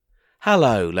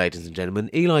Hello, ladies and gentlemen.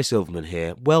 Eli Silverman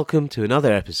here. Welcome to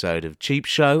another episode of Cheap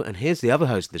Show, and here's the other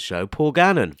host of the show, Paul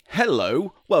Gannon.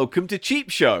 Hello, welcome to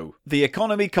Cheap Show, the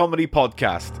economy comedy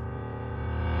podcast.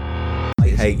 I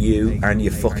hate you and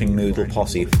your fucking noodle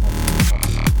posse.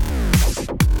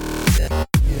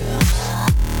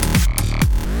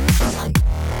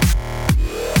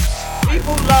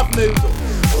 People love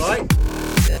noodles, alright?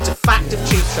 It's a fact of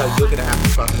Cheap Show you're going to have to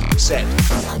fucking accept.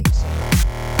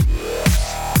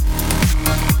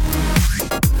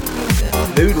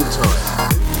 Noodle time.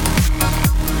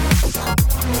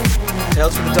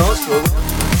 Tales from the dance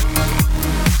floor.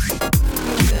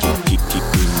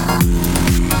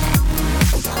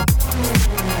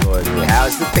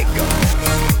 How's the pick going?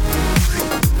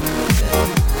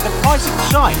 The price of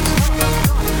shite.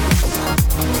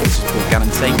 This is Paul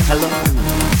Gannon saying hello.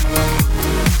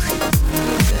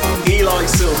 Eli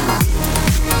Silverman.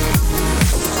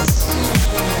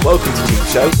 Welcome to Cheap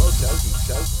Show.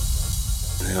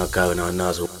 And I go and I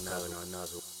nuzzle.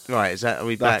 Right, is that, are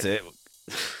we back?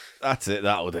 That's it,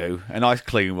 that'll do. A nice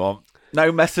clean one.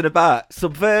 No messing about.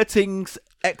 Subverting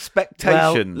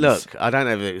expectations. Well, look, I don't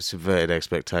know if it was subverted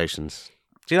expectations.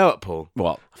 Do you know what, Paul?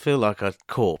 What? I feel like a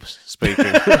corpse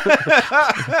speaking.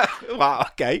 Wow,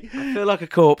 okay. I feel like a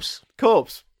corpse.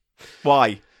 Corpse.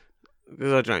 Why?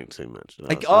 Because I drank too much.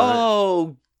 Like,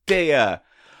 oh, dear.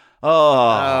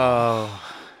 Oh.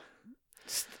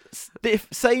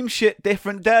 Same shit,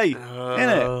 different day.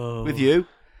 Innit? With you.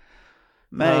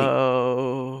 Mate.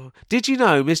 Oh. Did you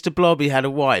know Mr. Blobby had a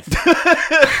wife?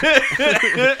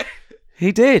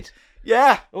 He did.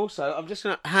 Yeah. Also, I'm just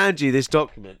going to hand you this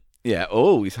document. Yeah.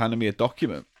 Oh, he's handing me a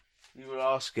document. You were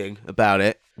asking about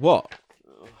it. What?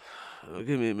 Oh,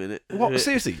 give me a minute. What?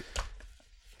 Seriously?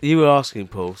 You were asking,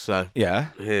 Paul, so Yeah.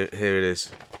 here it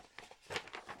is.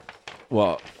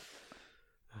 What?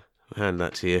 I'll hand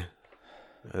that to you.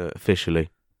 Officially.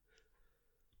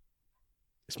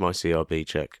 It's my CRB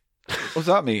check. What does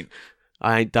that mean?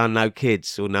 I ain't done no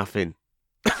kids or nothing.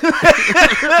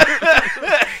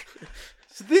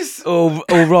 So this, or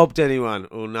robbed anyone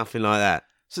or nothing like that.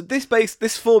 so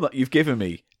this form that you've given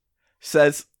me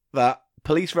says that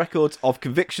police records of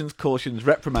convictions, cautions,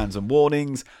 reprimands, and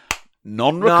warnings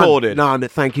non-recorded. None.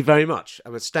 Thank you very much.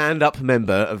 I'm a stand-up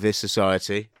member of this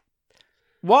society.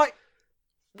 Why?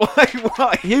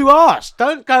 Why? You asked.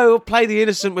 Don't go play the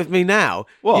innocent with me now.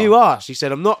 What? You asked. You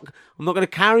said I'm not going to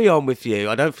carry on with you.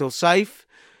 I don't feel safe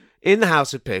in the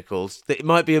House of Pickles. That it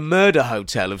might be a murder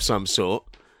hotel of some sort.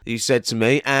 You said to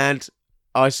me, and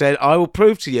I said I will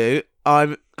prove to you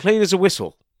I'm clean as a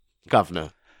whistle,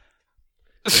 Governor.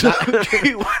 So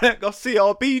you want a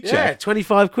CRB check? Yeah,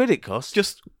 25 quid it costs.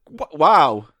 Just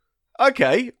wow.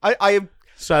 Okay, I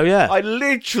So yeah, I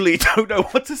literally don't know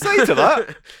what to say to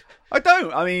that. I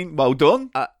don't. I mean, well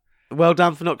done. well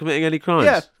done for not committing any crimes.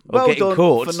 Yeah, or well getting done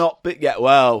caught. for not. Yeah,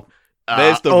 well,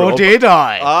 there's the or rub. did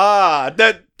I?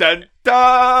 Dun dun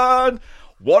dun.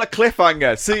 What a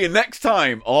cliffhanger. See you next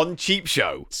time on Cheap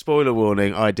Show. Spoiler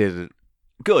warning: I didn't.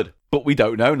 Good, but we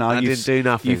don't know now. I didn't do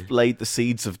nothing. You've laid the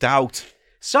seeds of doubt.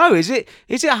 So is it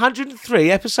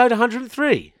 103? Episode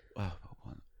 103?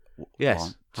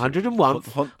 Yes. 101,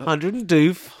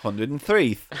 102.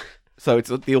 103th. So it's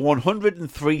the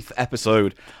 103rd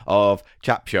episode of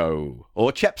Chap Show.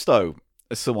 Or Chepstow,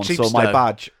 as someone saw my Cheapstow.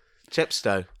 badge.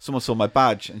 Chepstow. Someone saw my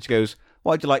badge and she goes,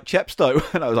 why do you like Chepstow?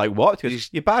 And I was like, what? She goes,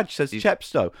 your badge says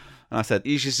Chepstow. And I said,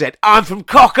 You should have said, I'm from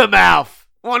Cockermouth.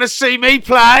 Want to see me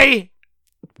play?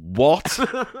 what?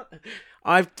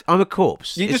 I'm a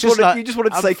corpse. You It's just wanted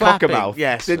to I'm say flapping. Cockermouth.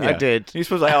 Yes, didn't you? I did. You're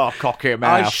supposed to say, oh, I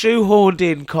Cockermouth. shoehorned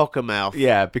in Cockermouth.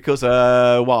 Yeah, because,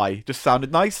 why? Just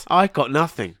sounded nice? I got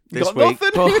nothing You this got week.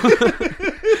 nothing? Paul.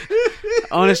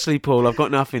 Honestly, Paul, I've got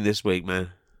nothing this week, man.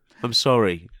 I'm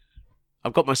sorry.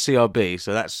 I've got my CRB,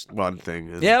 so that's one thing.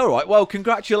 And Yeah, all right. Well,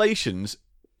 congratulations.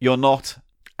 You're not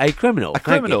a criminal. a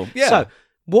Thank criminal. you. Yeah. So,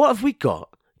 what have we got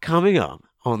coming up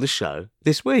on the show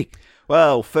this week?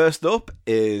 Well, first up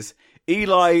is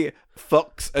Eli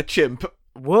fucks a chimp.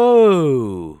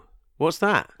 Whoa. What's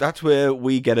that? That's where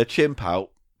we get a chimp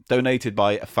out, donated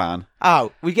by a fan.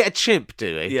 Oh, we get a chimp,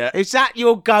 do we? Yeah. Is that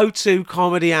your go-to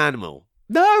comedy animal?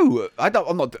 No, I don't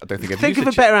think I've Think used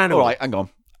of a better animal. All right, hang on.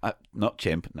 Not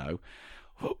chimp, no.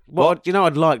 What? You know,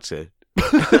 I'd like to.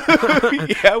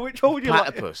 Yeah, which one would you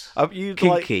Platypus. like? You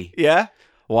Kinky. Like, yeah?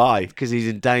 Why? Because he's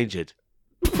endangered.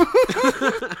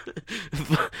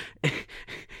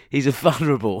 He's a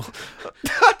vulnerable.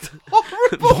 That's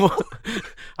horrible.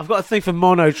 I've got a thing for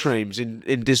monotremes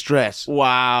in distress.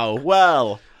 Wow.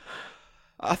 Well,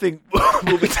 I think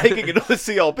we'll be taking another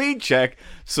CRB check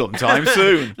sometime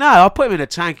soon. No, I'll put him in a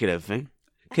tank and everything.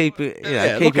 Keep it,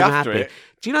 Yeah, keep look him after happy. it.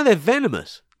 Do you know they're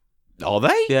venomous? Are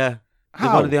they? Yeah. They're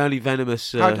How? one of the only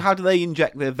venomous... How do they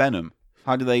inject their venom?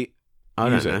 How do they I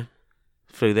use don't it? know.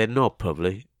 Through their knob,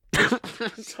 probably.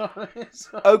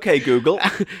 Okay, Google.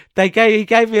 He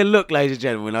gave me a look, ladies and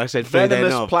gentlemen, when I said through their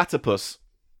Venomous knob. Platypus.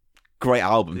 Great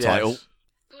album Yes. title.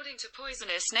 According to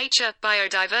Poisonous Nature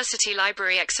Biodiversity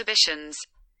Library exhibitions,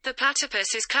 the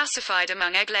platypus is classified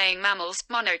among egg-laying mammals,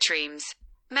 monotremes.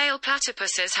 Male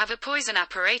platypuses have a poison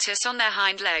apparatus on their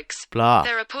hind legs. Blah.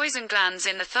 There are poison glands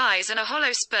in the thighs and a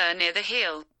hollow spur near the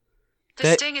heel. The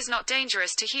They- sting is not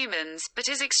dangerous to humans, but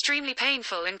is extremely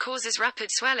painful and causes rapid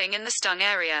swelling in the stung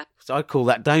area. So I'd call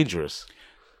that dangerous.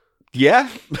 Yeah.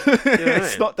 what I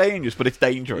It's mean? not dangerous, but it's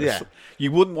dangerous. Yeah.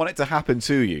 You wouldn't want it to happen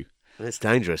to you. It's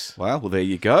dangerous. Well, there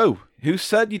you go. Who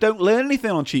said you don't learn anything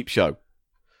on Cheap Show?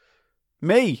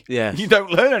 Me. Yes. You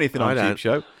don't learn anything I on don't. Cheap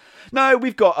Show. No,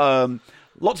 we've got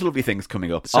lots of lovely things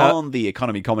coming up So- on the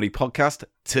Economy Comedy Podcast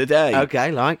today.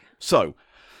 Okay, like. So,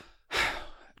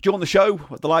 during the show,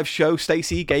 the live show,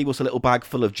 Stacey gave us a little bag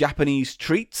full of Japanese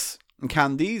treats and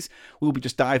candies. We'll be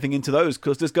just diving into those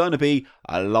because there's going to be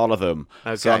a lot of them.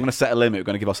 Okay. So I'm going to set a limit. We're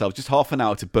going to give ourselves just half an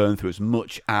hour to burn through as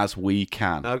much as we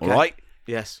can. Okay. All right?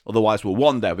 Yes. Otherwise, we'll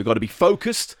wander. We've got to be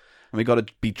focused and we've got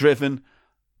to be driven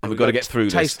and we've got to get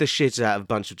through Taste this. the shit out of a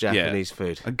bunch of Japanese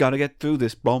food. I got to get through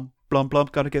this. Blum, blum, blum.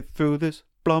 Got to get through this.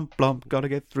 Blum, blum. Got to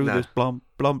get through No. this. Blum,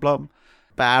 blum, blum.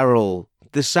 Barrel.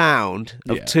 The sound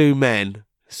of Yeah. two men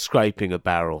scraping a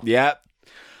barrel. Yeah.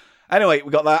 Anyway,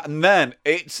 we got that, and then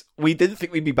we didn't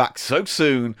think we'd be back so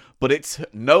soon, but it's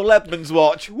Noel Edmonds'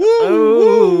 watch. Woo!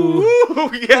 Ooh. Woo!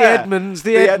 Yeah. Edmonds,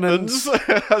 the Edmonds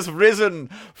has risen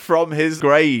from his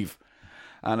grave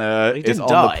and He is didn't on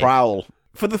die. the prowl.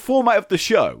 For the format of the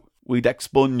show, we'd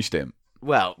expunged him.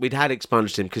 Well, we'd had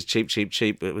expunged him because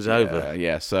cheap, it was over.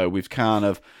 Yeah, so we've kind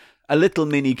of a little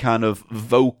mini kind of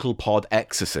vocal pod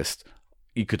exorcist,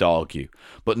 you could argue.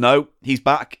 But no, he's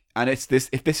back, and it's this.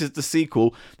 If this is the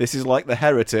sequel, this is like The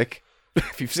Heretic.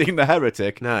 If you've seen The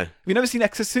Heretic. No. Have you never seen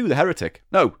Exorcist 2, The Heretic?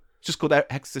 No, it's just called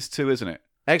Exorcist 2, isn't it?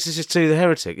 Exorcist 2, The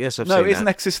Heretic. Yes, I've No, seen isn't that.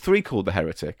 Exorcist 3 called The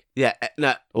Heretic? Yeah,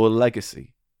 no, Or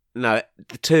Legacy? the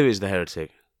 2 is The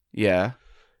Heretic. Yeah.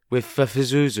 With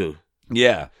Fafizzuzu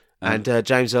Yeah. and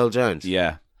James Earl Jones.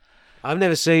 Yeah. I've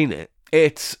never seen it.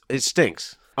 It's It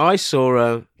stinks. I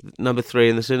saw number 3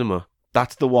 in the cinema.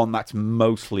 That's the one that's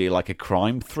mostly like a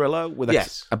crime thriller with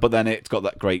Yes. but then it's got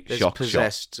that great There's shock.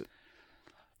 possessed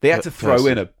They had to throw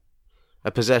person. in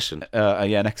a possession.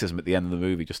 an exorcism at the end of the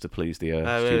movie just to please the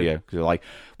really? studio. Because they're like,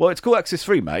 well, it's called Exorcist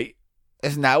 3, mate.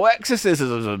 There's no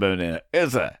exorcism in it,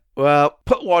 is there? Well,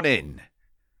 Put one in.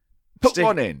 Put stick-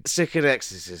 one in. Stick an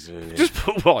exorcism in it. Just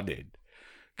put one in.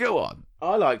 Go on.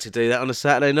 I like to do that on a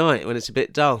Saturday night when it's a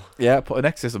bit dull. Yeah, put an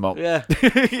exorcism on. Yeah.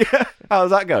 Yeah. How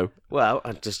does that go? Well,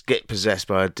 I just get possessed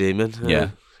by a demon. Yeah.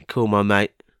 Call my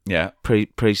mate, Yeah.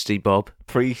 Priesty Bob.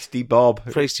 Priesty Bob.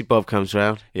 Priesty Bob comes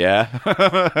round. Yeah.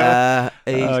 Oh,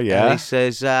 yeah. And he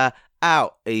says,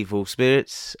 out, evil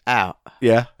spirits, out.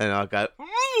 Yeah. And I go,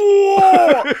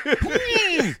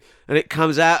 and it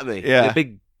comes out of me. Yeah. A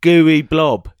big gooey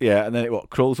blob. Yeah. And then it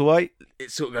crawls away?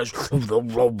 It sort of goes,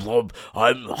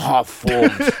 I'm half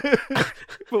formed.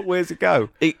 But where's it go?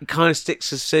 It kind of sticks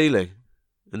to the ceiling.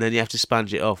 And then you have to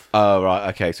sponge it off. Oh, right.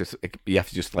 Okay. So you have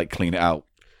to just like clean it out.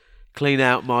 Clean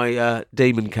out my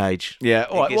demon cage. Yeah,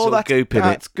 all right. gets Well, all that's goop in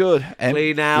that's good.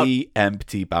 Clean out.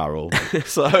 Empty barrel.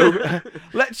 So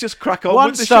let's just crack on. One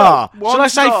with the star. show. One Shall I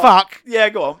say star. fuck? Yeah,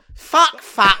 go on. Fuck,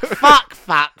 fuck, fuck,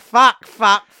 fuck, fuck,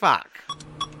 fuck, fuck.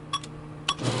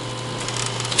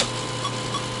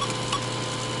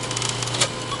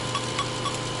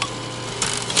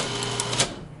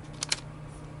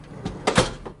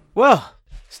 Well,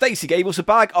 Stacey gave us a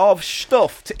bag of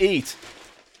stuff to eat.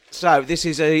 so this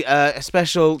is a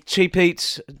special Cheap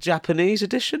Eats Japanese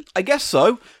edition I guess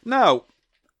so. Now,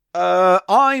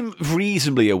 I'm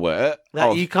reasonably aware that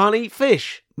of. you can't eat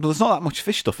fish. Well, there's not that much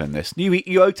fish stuff in this. You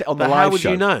ate it on the But live how would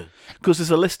show. you know? Because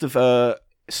there's a list of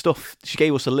stuff. She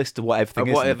gave us a list of what everything Of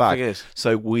is what in the bag, everything is.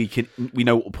 so we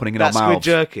know what we're putting in That's our squid mouths.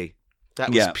 jerky. That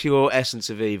was Yeah. pure essence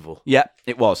of evil. Yeah,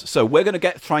 it was. So we're going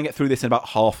to try and get through this in about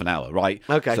half an hour, right?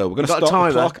 Okay. So we're going to We've got a stop the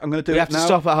timer. clock. I'm going to do We it have now. to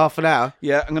stop at half an hour.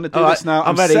 Yeah, I'm going to do All this right, now.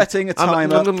 I'm ready. setting a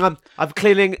timer. I'm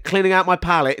cleaning out my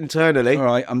palate internally. All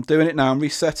right, I'm doing it now. I'm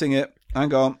resetting it.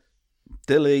 Hang on.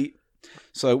 Delete.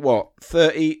 So what?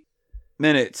 30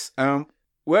 minutes.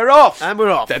 We're off. And we're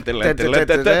off. So the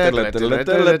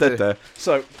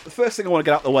first thing I want to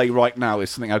get out the way right now is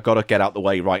something I've got to get out the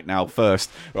way right now first.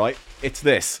 Right? It's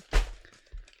this.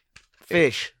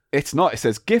 Fish. It's not. It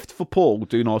says gift for Paul.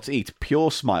 Do not eat.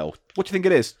 Pure smile. What do you think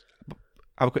it is?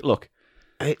 Have a quick look.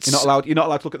 It's You're not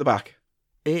allowed to look at the back.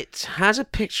 It has a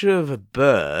picture of a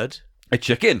bird, A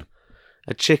chicken.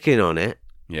 a chicken on it.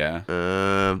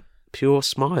 Yeah. Pure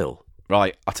smile.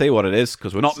 Right, I'll tell you what it is,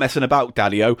 because we're not messing about,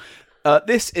 Daddy-O.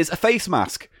 This is a face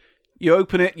mask. You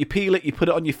open it, you peel it, you put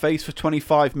it on your face for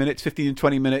 25 minutes, 15 to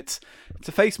 20 minutes. It's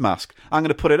a face mask. I'm going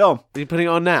to put it on. Are you putting it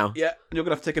on now? Yeah, and you're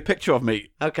going to have to take a picture of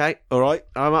me. Okay, All right?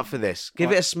 I'm up for this.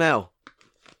 Give it a smell.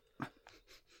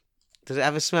 Does it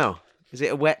have a smell? Is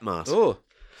it a wet mask? Oh,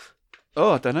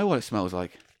 I don't know what it smells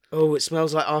like. Oh, it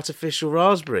smells like artificial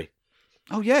raspberry.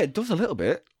 Oh, yeah, it does a little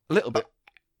bit. A little bit.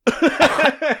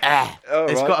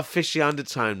 It's got a fishy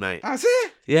undertone, mate. Has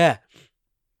it? Yeah.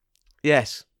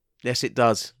 Yes, it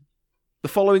does. The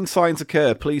following signs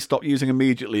occur. Please stop using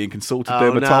immediately and consult a Oh,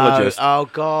 dermatologist. No. Oh,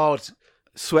 God.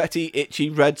 Sweaty, itchy,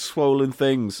 red, swollen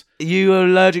things. You are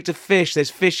allergic to fish.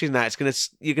 There's fish in that.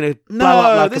 You're gonna blow No,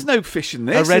 up like there's no fish in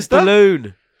this. a red is there?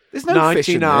 balloon. There's no fish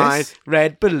in 99 this.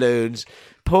 red balloons.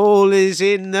 Paul is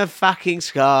in the fucking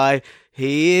sky.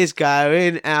 He is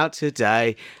going out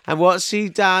today. And what's he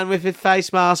done with his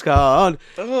face mask on?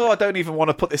 Oh, I don't even want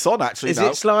to put this on, actually, Is now.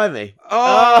 it slimy?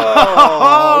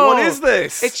 Oh, what is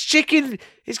this? It's chicken.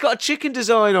 It's got a chicken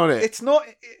design on it. It's not...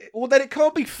 Well, then it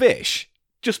can't be fish,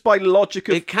 just by logic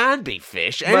of... It can be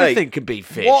fish. Mate, Anything can be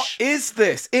fish. What is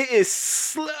this? It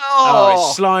is... Oh,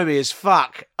 it's slimy as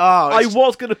fuck. Oh, I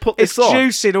was going to put it's this on.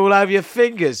 juicing all over your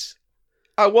fingers.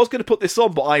 I was going to put this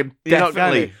on, but I am You're not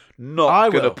definitely I not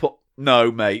going to will. put...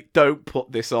 No, mate, don't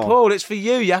put this on. Paul, it's for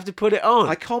you. You have to put it on.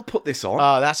 I can't put this on.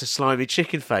 Oh, that's a slimy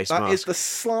chicken face That mask. is the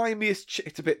slimiest...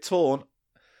 It's a bit torn.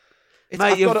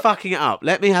 Mate, you're fucking it up.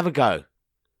 Let me have a go.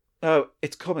 No,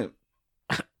 it's coming.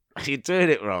 You're doing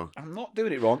it wrong. I'm not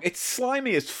doing it wrong. It's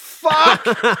slimy as fuck.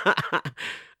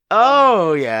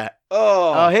 Oh, yeah.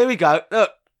 Oh, Oh, here we go.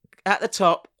 Look, at the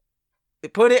top.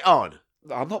 Put it on.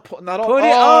 I'm not putting that on. Put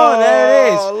it on. There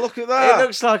it is. Oh, look at that. It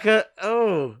looks like a...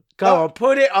 Oh, go No, on.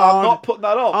 Put it on. I'm not putting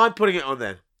that on. I'm putting it on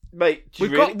then. Mate, do you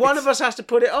We've got really? one of us has to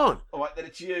put it on. All right, then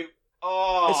it's you.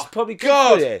 Oh, It's probably good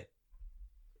God. for you.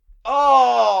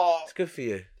 Oh, It's good for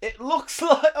you. it looks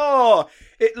like... Oh,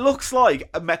 it looks like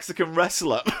a Mexican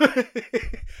wrestler.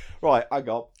 Right, I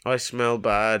got... I smell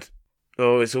bad.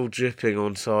 Oh, it's all dripping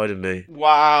on side of me.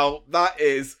 Wow, that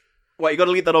is... Wait, you got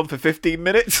to leave that on for 15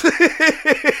 minutes?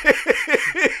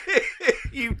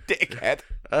 You dickhead.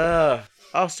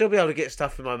 I'll still be able to get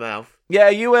stuff in my mouth. Yeah,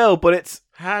 you will, but it's...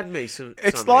 Hand me some.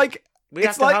 It's something. like... We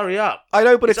have it's to like... hurry up. I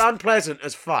know, but It's unpleasant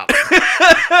as fuck.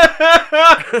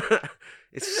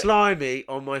 It's slimy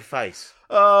on my face.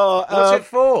 Oh, What's it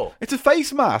for? it's a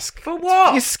face mask. For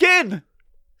what? Your skin.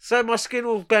 So my skin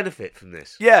will benefit from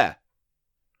this. Yeah.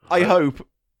 I hope.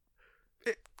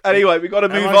 Anyway, we got to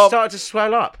move Have I on. started to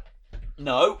swell up?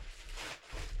 No.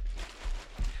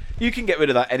 You can get rid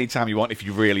of that anytime you want if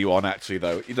you really want, actually,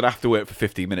 though. You don't have to wait for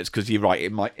 15 minutes because you're right,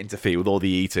 it might interfere with all the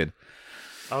eating.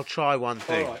 I'll try one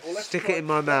thing. All right, well, let's Stick try- it in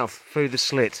my mouth through the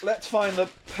slit. Let's find the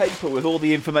paper with all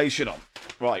the information on.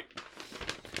 Right.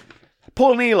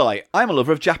 Paul and Eli, I'm a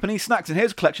lover of Japanese snacks, and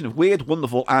here's a collection of weird,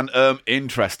 wonderful, and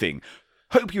interesting.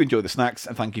 Hope you enjoy the snacks,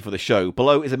 and thank you for the show.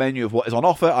 Below is a menu of what is on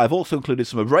offer. I've also included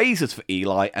some erasers for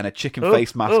Eli and a chicken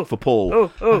face mask for Paul.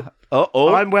 Oh.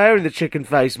 I'm wearing the chicken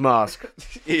face mask.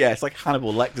 Yeah, it's like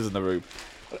Hannibal Lecter's in the room.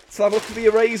 Let's have a look at the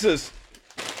erasers.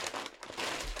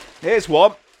 Here's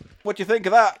one. What do you think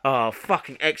of that? Oh,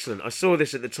 fucking excellent. I saw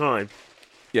this at the time.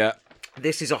 Yeah.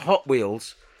 This is a Hot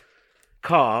Wheels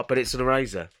car, but it's an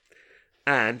eraser.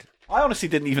 And I honestly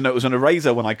didn't even know it was an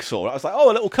eraser when I saw it. I was like,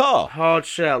 oh, a little car. hard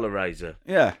shell eraser.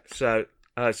 Yeah. So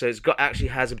it's actually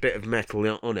has a bit of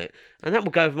metal on it. And that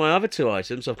will go with my other two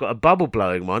items. I've got a bubble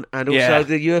blowing one and also Yeah.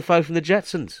 the UFO from the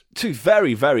Jetsons. Two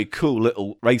very, very cool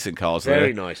little racing cars there.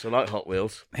 Very nice. I like Hot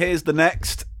Wheels. Here's the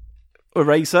next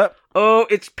eraser. Oh,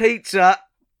 it's pizza.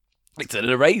 It's an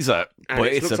eraser, And but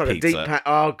it it's looks a like pizza. a deep pack.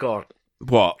 Oh, God.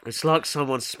 What? It's like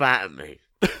someone spat at me.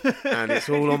 And it's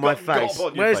all on my You've got face. gob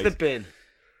on your Where's face. the bin?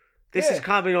 This Yeah. is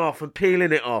coming off and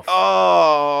peeling it off.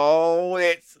 Oh,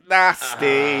 it's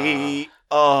nasty.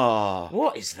 Oh.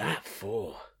 What is that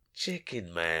for?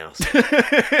 Chicken mouse.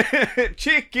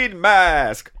 Chicken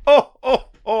mask.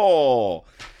 Oh.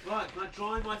 Right, can I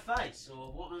dry my face?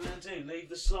 Or what am I going to do? Leave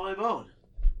the slime on?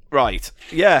 Right.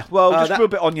 Yeah, well, just that-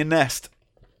 rub it on your nest.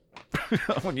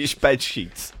 On your bed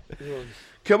sheets.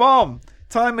 Come on.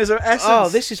 Time is of essence. Oh,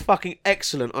 this is fucking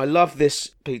excellent. I love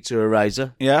this pizza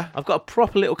eraser. Yeah. I've got a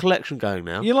proper little collection going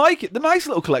now. You like it? The nice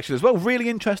little collection as well. Really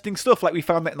interesting stuff, like we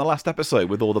found that in the last episode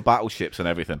with all the battleships and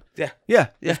everything. Yeah. Yeah,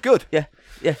 it's good. Yeah.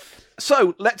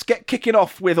 So, let's get kicking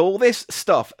off with all this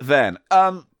stuff then.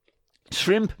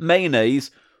 Shrimp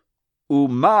mayonnaise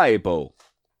umaibo.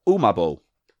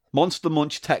 Monster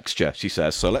Munch texture, she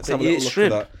says. So let's have a you little eat look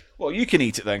shrimp? at that. Well, you can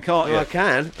eat it then, can't you? I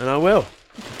can, and I will.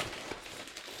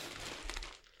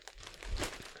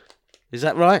 Is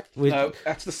that right? No,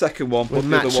 that's the second one, We're but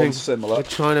the other matching. one's similar. We're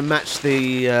trying to match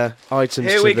the items.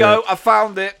 Here to we go. I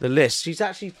found it. The list. She's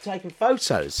actually taking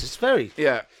photos. It's very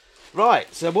Yeah.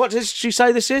 right. So what did she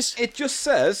say this is? It just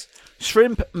says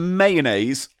shrimp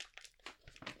mayonnaise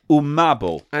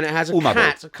umabo. And it has a Umabo.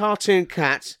 cat, a cartoon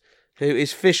cat, who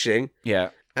is fishing.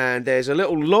 Yeah. And there's a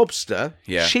little lobster,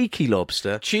 Yeah. cheeky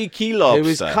lobster, Cheeky lobster. who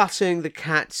is cutting the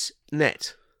cat's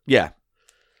net. Yeah.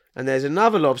 And there's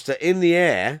another lobster in the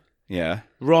air Yeah.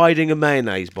 riding a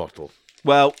mayonnaise bottle.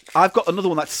 Well, I've got another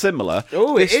one that's similar.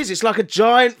 Oh, it is. It's like a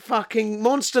giant fucking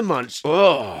Monster Munch.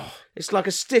 Oh. It's like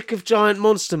a stick of giant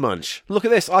Monster Munch. Look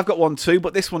at this. I've got one too,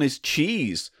 but this one is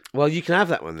cheese. Well, you can have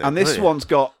that one then. And this can't you? one's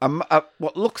got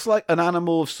what looks like an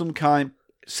animal of some kind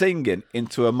singing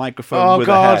into a microphone with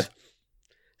a God. head.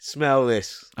 Smell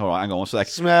this. All right, hang on one sec.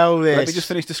 Smell this. Let me just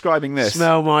finish describing this.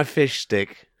 Smell my fish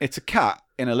stick. It's a cat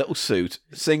in a little suit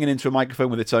singing into a microphone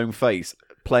with its own face,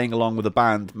 playing along with a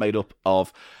band made up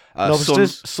of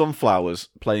Lobsters? sunflowers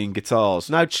playing guitars.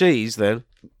 No cheese then.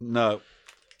 No.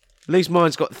 At least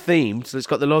mine's got themed. So it's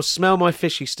got the smell my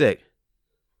fishy stick.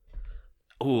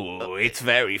 Ooh, it's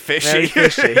very fishy. Very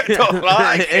fishy. I don't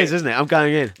like It is, isn't it? I'm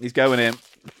going in. He's going in.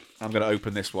 I'm going to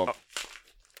open this one.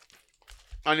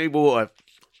 I need water.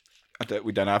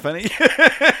 We don't have any.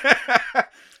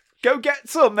 Go get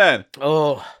some then.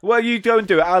 Oh, Well, you go and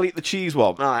do it. I'll eat the cheese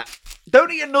one. all right.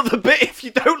 Don't eat another bit if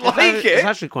you don't like It's it.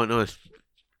 actually quite nice.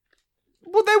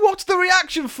 Well, then what's the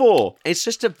reaction for? It's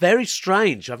just a very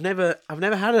strange. I've never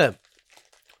had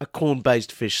a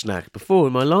corn-based fish snack before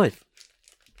in my life.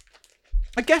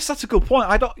 I guess that's a good point.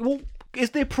 Well,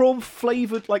 is there prawn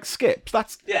flavoured like skips?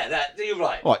 That's Yeah, you're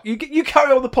right. right. You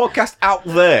carry on the podcast out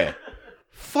there.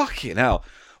 Fucking hell.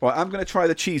 Right, I'm going to try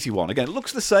the cheesy one again. It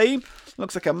looks the same.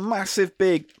 Looks like a massive,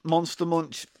 big Monster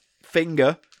Munch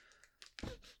finger.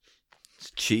 It's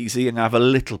cheesy, and I have a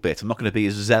little bit. I'm not going to be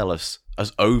as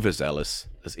overzealous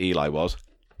as Eli was.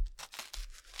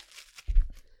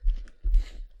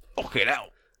 Fucking hell.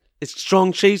 It's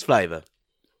strong cheese flavour.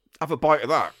 Have a bite of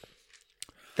that.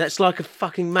 That's like a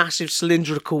fucking massive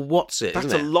cylindrical what's-it, That's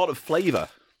isn't a it? lot of flavour.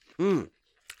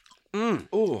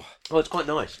 Oh, it's quite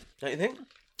nice, don't you think?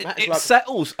 That's It like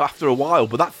settles after a while,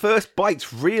 but that first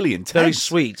bite's really intense. very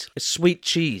sweet. It's sweet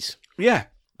cheese. Yeah.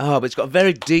 Oh, but it's got a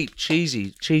very deep, cheesy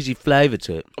flavour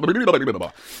to it.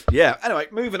 Yeah. Anyway,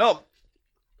 moving on.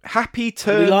 Happy You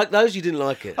turn. like those? You didn't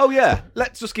like it? Oh yeah.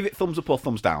 Let's just give it thumbs up or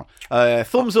thumbs down.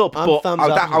 Thumbs up, I'm but thumbs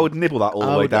up. I would nibble that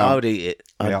all the way down. I would eat it.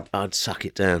 Yeah. I'd suck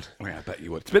it down. Yeah, I bet you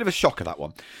would. It's a bit of a shocker, that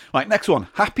one. Right, next one.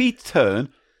 Happy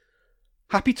turn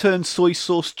soy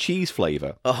sauce cheese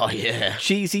flavour. Oh, yeah.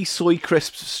 Cheesy soy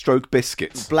crisps stroke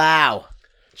biscuits. Blow.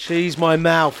 Cheese my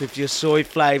mouth with your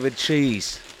soy-flavoured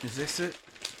cheese. Is this it?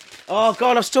 Oh,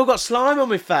 God, I've still got slime on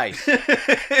my face.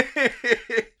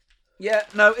 Yeah,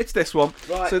 no, it's this one.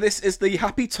 Right. So this is the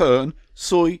Happy Turn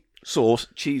soy sauce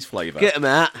cheese flavour. Get them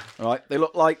out. Right, they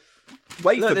look like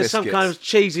wafer Look, there's biscuits. some kind of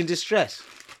cheese in distress.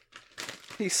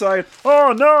 He's saying,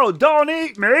 "Oh no, don't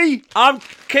eat me! I'm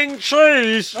King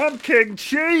Cheese. I'm King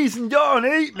Cheese, and don't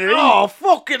eat me!" Oh,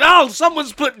 fucking hell.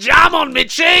 Someone's put jam on me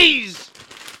cheese.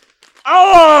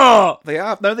 Oh! They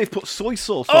have. No, they've put soy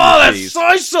sauce Oh, on the there's cheese.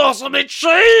 soy sauce on me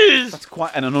cheese. That's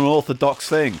quite an unorthodox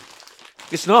thing.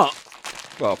 It's not.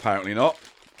 Well, apparently not.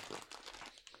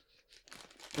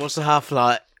 What's the half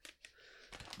like?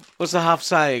 What's the half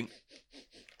saying?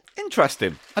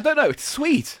 Interesting. I don't know. It's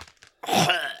sweet.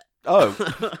 Oh,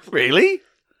 really?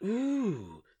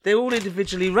 Ooh. They're all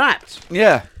individually wrapped.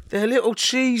 Yeah. They're little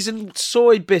cheese and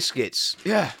soy biscuits.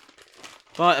 Yeah.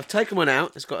 Right, I've taken one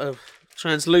out. It's got a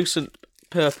translucent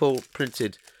purple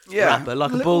printed Yeah. wrapper,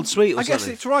 like a boiled sweet or I guess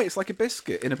something. it's right. It's like a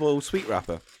biscuit in a boiled sweet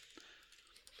wrapper.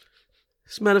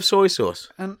 Smell of soy sauce.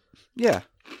 And yeah.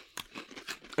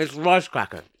 It's rice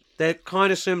cracker. They're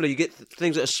kind of similar. You get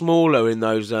things that are smaller in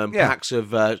those packs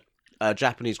of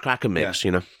Japanese cracker mix, you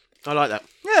know. I like that.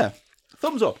 Yeah.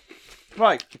 Thumbs up.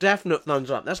 Right. Definite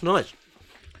thumbs up. That's nice.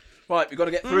 Right, we've got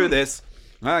to get through this.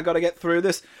 I got to get through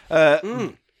this.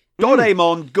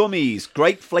 Doraemon gummies.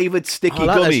 Grape flavoured sticky I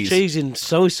like gummies. those cheese and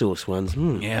soy sauce ones.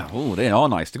 Yeah, oh, they are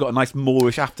nice. They've got a nice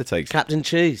Moorish aftertaste. Captain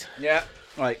Cheese. Yeah.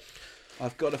 Right.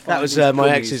 I've got to find That was these my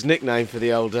gummies. ex's nickname for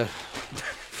the older.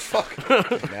 Fuck.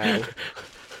 No.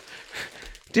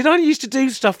 Did I used to do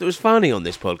stuff that was funny on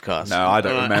this podcast? No, I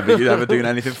don't remember you ever doing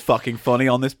anything fucking funny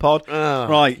on this pod. Oh.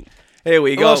 Right. Here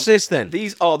we go. What's this then?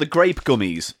 These are the grape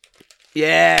gummies.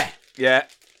 Yeah. Yeah.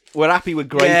 We're happy with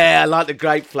grape. Yeah, I like the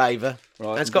grape flavour.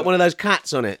 Right, It's got one of those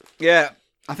cats on it. Yeah.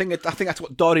 I think that's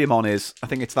what Doraemon is. I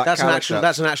think it's that character.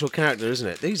 That's an actual character, isn't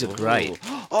it? These are great.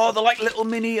 Oh, they're like little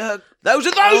mini. Those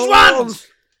are those ones.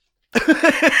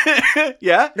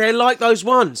 Yeah, They're like those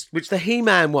ones, which the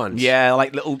He-Man ones. yeah,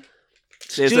 like little.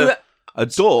 There's Do a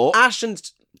door,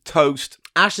 Ashton's toast.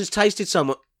 tasted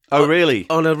some Oh, really?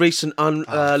 on a recent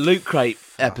Loot Crate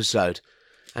episode,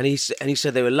 and he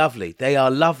said they were lovely. They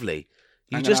are lovely.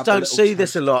 You I'm gonna just have the don't little see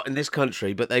this a lot in this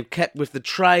country, but they've kept with the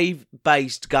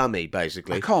tray-based gummy,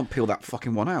 basically. I can't peel that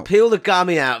fucking one out. Peel the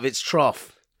gummy out of its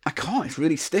trough. I can't. It's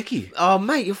really sticky. Oh,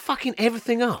 mate, you're fucking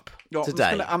everything up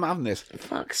today. I'm having this. For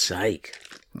fuck's sake.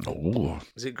 Oh,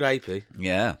 Is it grapey?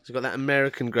 yeah. It's got that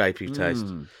American grapey taste.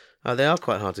 Oh, they are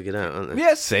quite hard to get out, aren't they?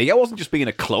 Yeah, see, I wasn't just being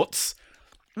a klutz.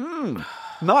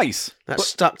 Nice. That's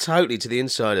stuck totally to the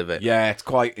inside of it. Yeah, it's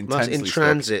quite Must, intensely in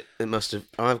transit, it must have.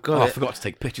 I've got Oh, I it. forgot to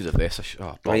take pictures of this.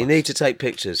 Well, you need to take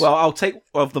pictures. Well, I'll take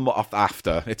of them off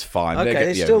after. It's fine. They'll okay, get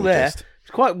it's the still there. gist.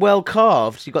 It's quite well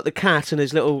carved. You've got the cat and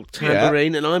his little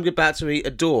tambourine, and I'm about to eat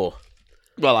a door.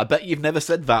 Well, I bet you've never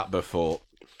said that before.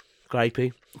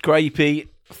 Grapey. Grapey,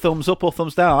 thumbs up or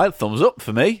thumbs down? I had thumbs up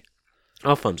for me.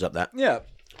 I'll thumbs up that. Yeah.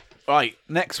 Right,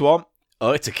 next one.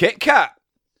 Oh, it's a Kit Kat.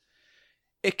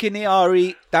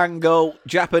 Ikinari Dango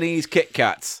Japanese Kit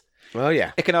Kats. Oh,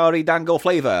 yeah. Ikinari Dango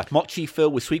flavour. Mochi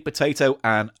filled with sweet potato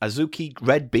and Azuki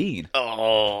red bean.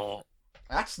 Oh.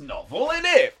 That's novel, isn't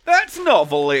it? That's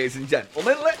novel, ladies and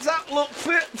gentlemen. Let's have a look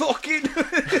for fucking...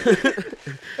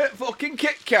 fucking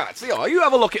Kit Kats. Yeah, you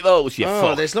have a look at those, you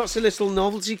fuck. There's lots of little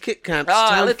novelty Kit Kats.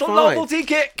 Little fine. novelty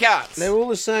Kit Kats. They're all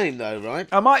the same, though, right?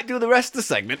 I might do the rest of the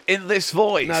segment in this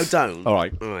voice. No, don't. All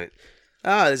right. All right.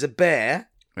 Ah, there's a bear.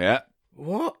 Yeah.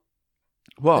 What?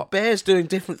 What? The bear's doing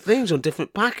different things on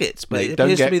different packets, but Mate, it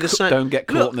appears to be the same. Don't get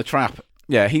caught Look, in the trap.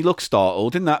 Yeah, he looks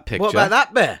startled in that picture. what about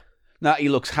that bear? Nah, he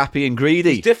looks happy and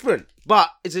greedy. It's different,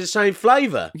 but it's the same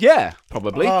flavour. Yeah,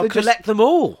 probably. Oh, They just- collect them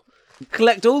all.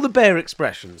 Collect all the bear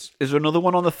expressions. Is there another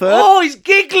one on the third? Oh, he's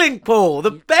giggling, Paul.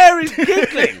 The bear is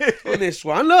giggling on this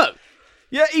one. Look.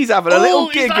 Yeah, he's having a little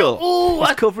he's like, giggle. "Oh,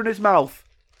 He's covering his mouth.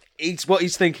 What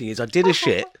he's thinking is, I did a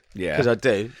shit. Yeah. Because I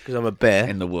do. Because I'm a bear.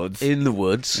 In the woods. In the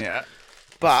woods. Yeah.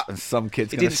 But And some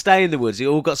kids it gonna... didn't stay in the woods. It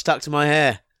all got stuck to my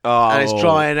hair. Oh. And it's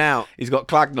drying out. He's got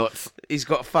clag nuts. He's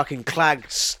got a fucking clag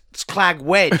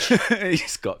wedge.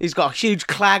 He's got He's got a huge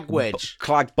clag wedge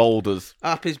clag boulders.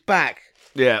 up his back.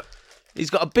 Yeah. He's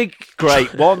got a big... Great.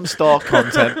 1-star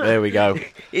content. There we go.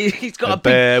 He's got A a big...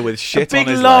 bear with shit a big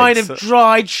on his line legs. of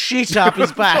dried shit up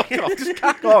his back. Fuck off, just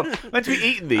crack on. Meant to be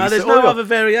eating these. There's so- no other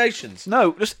variations.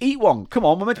 No, just eat one. Come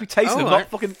on, we're meant to be tasting them, All right. not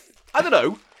fucking... I don't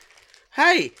know.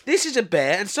 Hey, this is a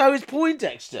bear, and so is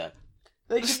Poindexter.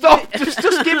 They just- Stop.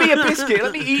 just give me a biscuit.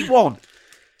 Let me eat one.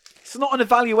 It's not an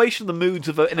evaluation of the moods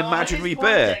of an imaginary here's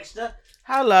bear. Poindexter.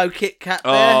 Hello, Kit Kat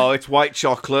bear. Oh, it's white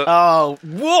chocolate. Oh,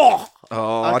 whoa!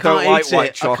 Oh, I I, can't don't like eat white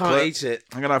it. chocolate. I can't eat it.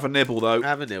 I'm going to have a nibble, though.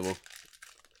 Have a nibble.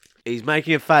 He's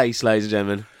making a face, ladies and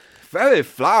gentlemen. Very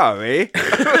flowery.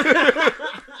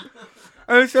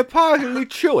 And it's surprisingly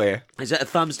chewy. Is that a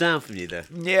thumbs down from you there?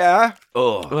 Yeah.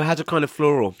 Oh. Well, it has a kind of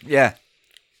floral. Yeah.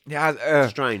 Yeah,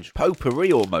 Strange.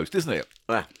 potpourri almost, isn't it?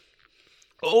 Ah,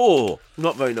 Oh.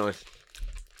 not very nice.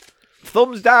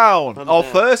 Thumbs down. Thumbs Our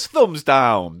down. first thumbs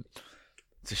down.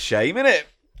 It's a shame, isn't it?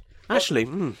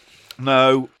 Actually,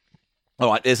 No. All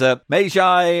right, there's a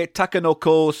Meijai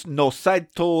Takanoko no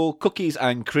Saito cookies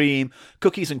and cream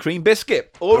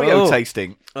biscuit. Oreo Oh.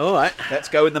 tasting. all right. Let's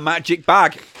go in the magic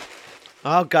bag.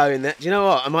 I'll go in there. Do you know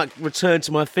what? I might return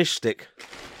to my fish stick.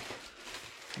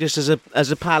 Just as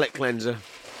a palate cleanser.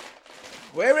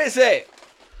 Where is it?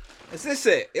 Is this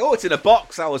it? Oh, it's in a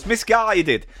box. I was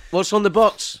misguided. What's on the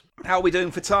box? How are we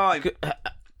doing for time?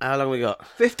 How long we got?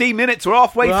 15 minutes. We're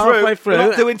halfway We're through. halfway through. We're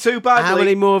not doing too badly. How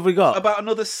many more have we got? About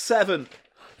another 7.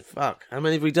 Fuck. How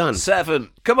many have we done? 7.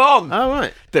 Come on. All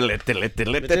right. Diddle it, diddle it,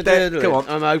 diddle it, diddle it. Come on.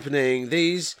 I'm opening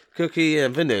these cookie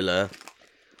and vanilla.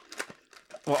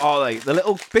 What are they? The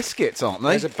little biscuits, aren't they?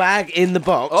 There's a bag in the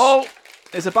box. Oh,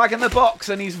 there's a bag in the box,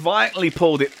 and he's violently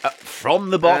pulled it from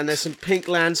the box. And there's some pink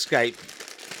landscape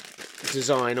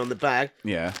design on the bag.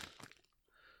 Yeah.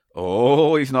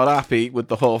 Oh, he's not happy with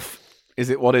the huff. Is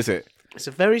it? What is it? It's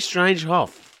a very strange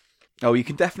huff. Oh, you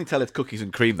can definitely tell it's cookies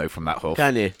and cream, though, from that huff.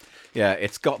 Can you? Yeah,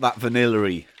 it's got that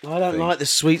vanilla-y. I don't thing. like the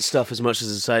sweet stuff as much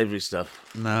as the savoury stuff.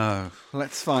 No,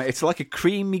 let's find. It's like a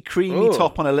creamy Ooh,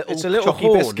 top on a little, it's a little chalky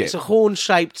horn. biscuit. It's a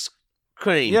horn-shaped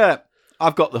cream. Yeah,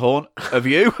 I've got the horn of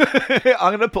you.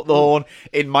 I'm going to put the horn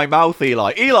in my mouth,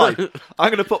 Eli. Eli,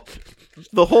 I'm going to put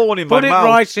the horn in Put my it mouth.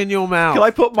 right in your mouth. Can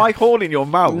I put my horn in your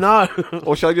mouth? No.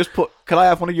 Or shall I just put? Can I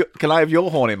have one of your? Can I have your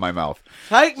horn in my mouth?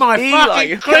 Take my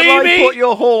Eli, fucking can I creamy. put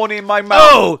your horn in my mouth?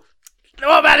 Oh!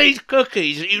 What about these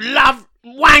cookies that you love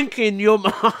wanking your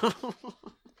mum?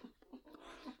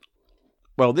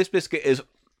 Well, this biscuit is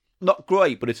not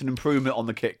great, but it's an improvement on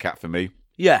the Kit Kat for me.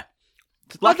 Yeah.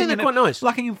 I think they're quite nice.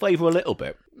 Lacking in flavour a little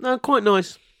bit. No, quite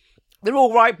nice. They're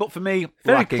all right, but for me,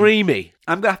 Very lacking. creamy.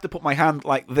 I'm going to have to put my hand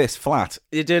like this, flat.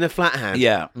 You're doing a flat hand.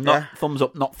 Yeah, not thumbs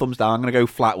up, not thumbs down. I'm going to go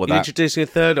flat with You're that. introducing a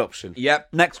third option. Yep,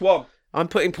 next one. I'm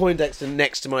putting Poindexter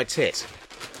next to my tit.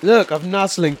 Look, I'm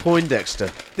nuzzling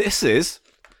Poindexter. This is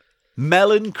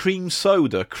melon cream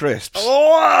soda crisps.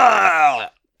 Oh!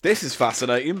 This is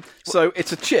fascinating. So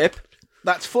it's a chip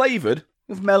that's flavoured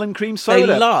with melon cream soda.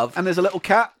 They love- And there's a little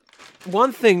cat.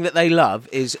 One thing that they love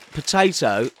is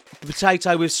potato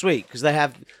with sweet, because they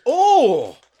have...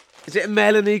 Oh! Is it a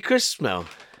melony crisp smell?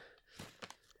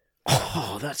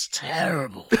 Oh, that's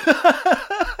terrible.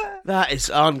 That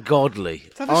is ungodly.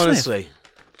 have a Honestly.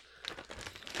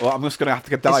 Well, I'm just going to have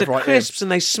to It's dive a right crisps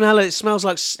and they smell it. It smells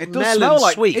like in. It does melon smell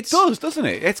like sweets. it does, doesn't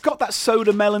it? It's got that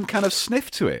soda melon kind of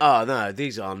sniff to it. Oh, no,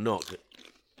 these are not good.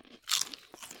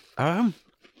 I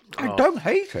don't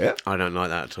hate it. I don't like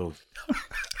that at all.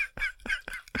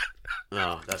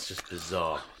 Oh, that's just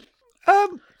bizarre.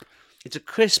 It's a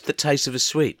crisp that tastes of a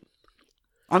sweet.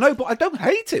 I know, but I don't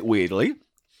hate it, weirdly.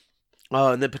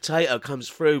 Oh, and the potato comes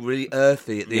through really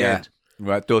earthy at the end.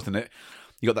 Right, doesn't it?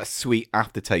 You got that sweet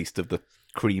aftertaste of the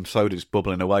cream soda just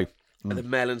bubbling away. And the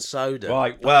melon soda.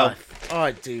 Right, well-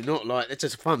 I do not like it. It's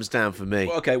just a thumbs down for me.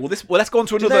 Okay, well, let's go on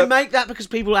to Do another. they make that because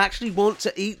people actually want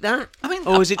to eat that? I mean,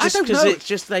 or is it I just don't because know. it's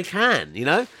just they can, you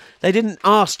know? They didn't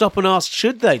stop and ask,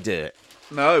 should they do it?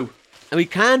 No. And we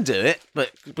can do it,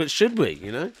 but should we,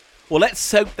 you know? Well,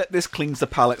 let's hope that this cleans the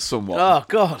palate somewhat. Oh,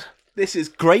 God. This is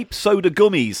grape soda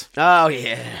gummies. Oh,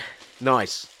 yeah.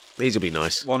 Nice. These will be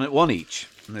nice. One each.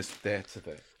 And there's there to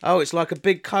there. Oh, it's like a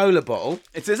big cola bottle.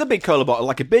 It is a big cola bottle,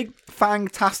 like a big,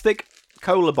 fantastic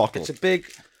cola bottle. It's a big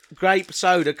grape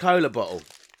soda cola bottle.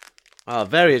 Oh,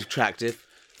 very attractive.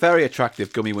 Very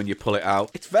attractive gummy when you pull it out.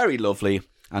 It's very lovely.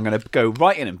 I'm going to go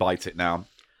right in and bite it now.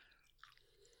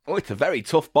 Oh, it's a very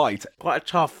tough bite. Quite a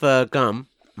tough gum.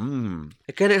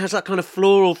 Again, it has that kind of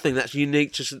floral thing that's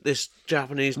unique to this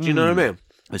Japanese. Do you know what I mean?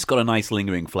 It's got a nice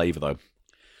lingering flavour, though.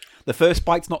 The first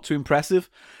bite's not too impressive,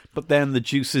 but then the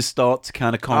juices start to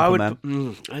kind of complement.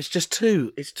 It's just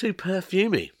it's too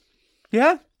perfumey.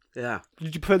 Yeah? Yeah.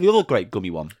 Did you prefer the other grape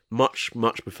gummy one? Much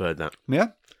preferred that. Yeah?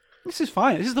 This is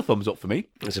fine. This is the thumbs up for me.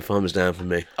 It's a thumbs down for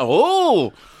me.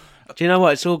 Oh! Do you know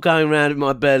what? It's all going round in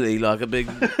my belly like a big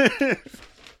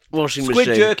washing Squid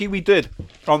machine. jerky we did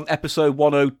on episode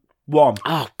 101.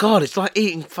 Oh, God, it's like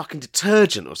eating fucking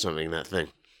detergent or something, that thing.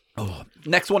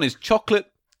 Next one is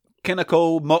chocolate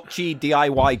Kinoko Mochi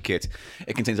DIY kit.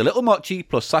 It contains a little mochi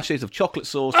plus sachets of chocolate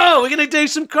sauce Oh, we're going to do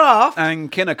some craft?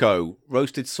 and Kinoko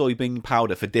roasted soybean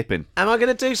powder for dipping. Am I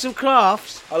going to do some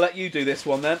crafts? I'll let you do this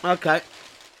one then. Okay.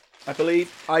 I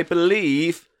believe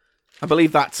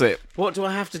that's it. What do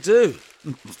I have to do?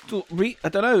 I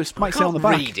don't know. It might say on the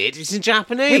back. Read it. It's in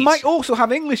Japanese. It might also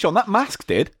have English on. That mask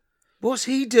did. What's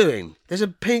he doing? There's a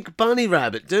pink bunny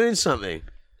rabbit doing something.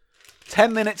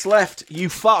 10 minutes left, you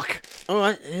fuck. All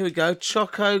right, here we go.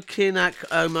 Choco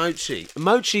Kinako Mochi.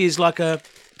 Mochi is like I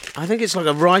think it's like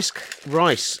a rice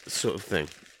sort of thing.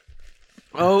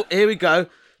 Oh, here we go.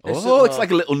 It's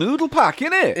like a little noodle pack,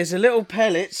 isn't it? There's a little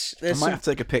pellets. I might have to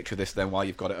take a picture of this then while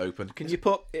you've got it open. Can you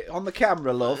put it on the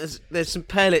camera, love? There's some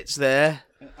pellets there.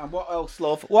 And what else,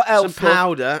 love? What else? Some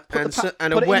powder Put and put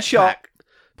a it in wet shot. pack.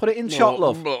 Put it in shot,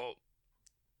 love.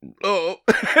 Oh.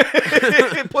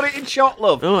 Put it in shot,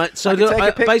 love. All right, so I can take a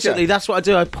picture. basically that's what I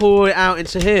do. I pour it out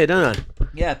into here, don't I?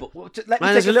 Yeah, but let me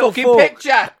Man, there's take a a little fucking fork.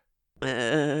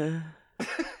 picture.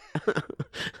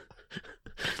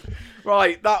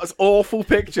 Right, that was awful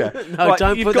picture. No, Right,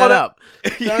 don't you've put got that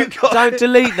it. up. You've got Don't it.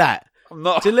 delete that. I'm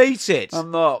not. Delete it.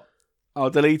 I'm not. I'll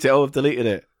delete it. Oh, I've deleted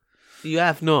it. You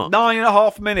have not.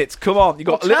 9.5 minutes. Come on. You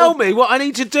got a little. Tell me what I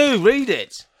need to do. Read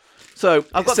it. So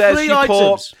I've it got says 3 you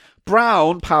pour items.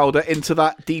 brown powder into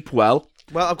that deep well.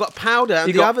 Well, I've got powder, and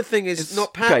You the got- other thing is it's-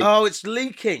 not powder. okay. Oh, it's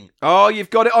leaking. Oh, you've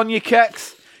got it on your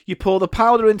keks. You pour the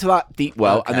powder into that deep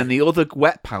well, Okay. and then the other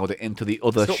wet powder into the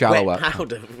other It's not shallow wet well.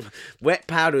 powder. Wet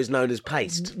powder is known as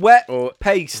paste. Wet Or-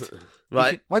 paste.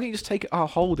 Right. Why don't you just take it? I'll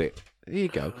hold it. There you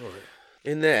go.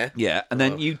 In there. Yeah, and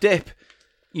then you dip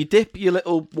your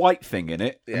little white thing in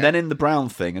it, Yeah. and then in the brown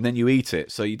thing, and then you eat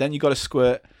it. So then you got to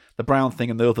squirt the brown thing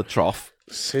in the other trough.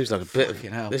 Seems like a bit of...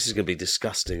 Fucking hell. This is going to be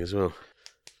disgusting as well.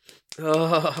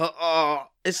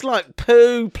 It's like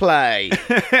poo play.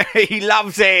 He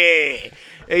loves it.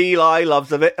 Eli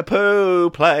loves a bit of poo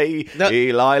play.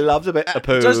 Eli loves a bit of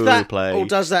poo play. Or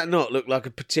does that not look like a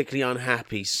particularly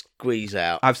unhappy squeeze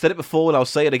out? I've said it before and I'll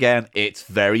say it again. It's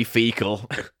very fecal.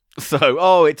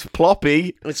 So, it's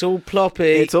ploppy. It's all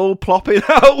ploppy. It's all ploppy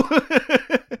now.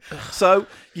 So,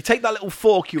 you take that little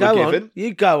fork you were given.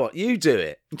 You go on. You do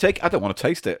it. I don't want to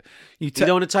taste it. You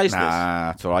don't want to taste this?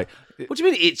 Nah, it's all right. What do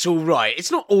you mean it's all right?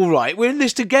 It's not all right. We're in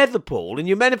this together, Paul, and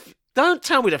you're meant to... Don't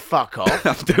tell me to fuck off.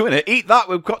 I'm doing it. Eat that.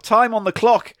 We've got time on the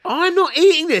clock. I'm not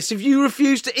eating this if you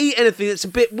refuse to eat anything that's a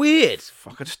bit weird.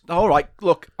 Fuck, all right,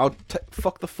 look,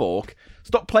 fuck the fork.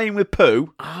 Stop playing with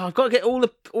poo. Oh, I've got to get all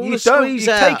the You squeeze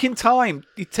You're out. taking time.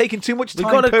 You're taking too much time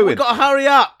pooing. We've got to hurry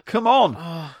up. Come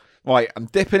on. Right, I'm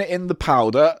dipping it in the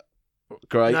powder.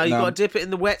 Great. No, you've got to dip it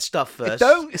in the wet stuff first.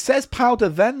 It says powder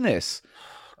then this.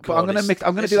 But I'm going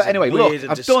to do that anyway. Weird Look,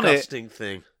 and I've done it. disgusting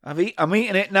thing. I'm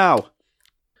eating it now.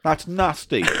 That's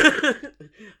nasty.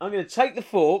 I'm going to take the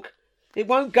fork. It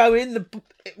won't go in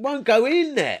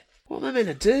there. What am I meant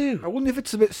to do? I wonder if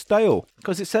it's a bit stale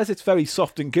because it says it's very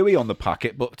soft and gooey on the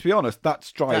packet. But to be honest,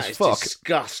 that's dry as fuck. That's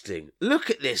disgusting. Look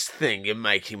at this thing you're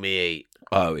making me eat.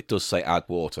 Oh, it does say add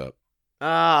water.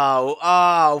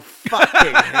 Oh,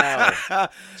 fucking hell.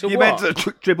 So you're meant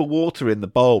to dribble water in the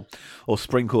bowl or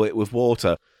sprinkle it with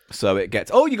water so it gets...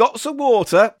 Oh, you got some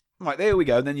water. Right, there we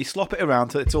go. And then you slop it around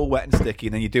till it's all wet and sticky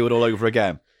and then you do it all over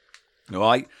again. All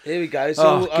right? Here we go.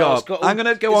 So, God. I'm going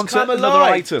to go on to another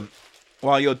item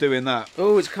while you're doing that.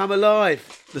 Oh, it's come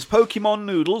alive. There's Pokemon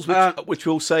noodles, which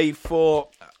we'll save for...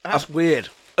 That's weird.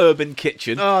 Urban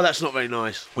kitchen. Oh, that's not very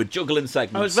nice. With juggling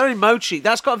segments. Oh, it's very mochi.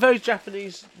 That's got a very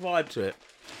Japanese vibe to it.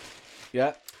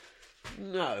 Yeah.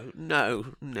 No.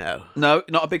 No,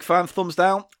 not a big fan. Thumbs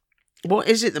down. What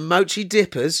is it? The mochi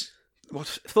dippers? What?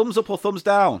 Thumbs up or thumbs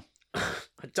down?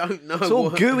 I don't know. It's all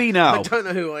gooey now. I don't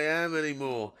know who I am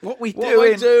anymore. What am I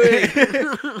doing?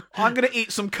 I'm going to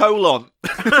eat some colon.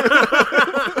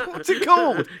 What's it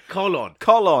called?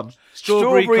 Colon.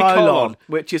 Strawberry colon.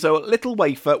 Which is a little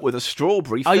wafer with a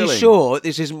strawberry filling. Are you sure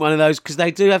this isn't one of those? Because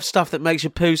they do have stuff that makes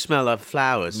your poo smell like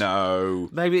flowers. No.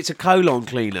 Maybe it's a colon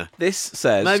cleaner. This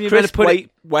says maybe crisp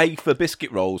wafer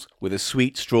biscuit rolls with a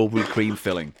sweet strawberry cream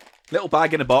filling. Little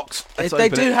bag in a box. They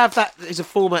do have that. It's a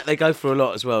format they go for a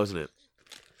lot as well, isn't it?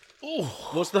 Oh,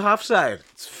 what's the huff saying?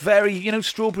 It's very,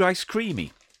 strawberry ice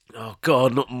creamy. Oh,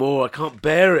 God, not more. I can't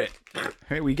bear it.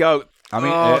 Here we go.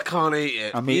 I can't eat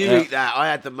it. Eat that. I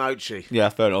had the mochi. Yeah,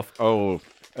 fair enough. Oh,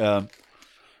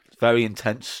 very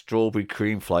intense strawberry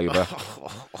cream flavour.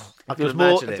 If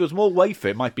there was more wafer,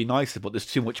 it might be nicer, but there's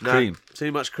too much cream.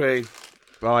 Too much cream.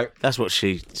 Right. That's what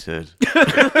she said.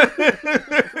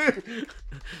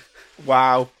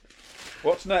 Wow.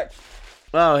 What's next?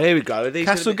 Oh, here we go.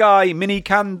 Kasugai mini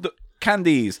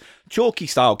candies. Chalky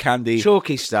style candy.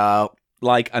 Chalky style.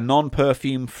 Like a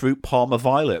non-perfumed fruit Parma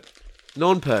violet.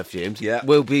 Non-perfumed? Yeah.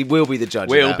 We'll be the judge of that.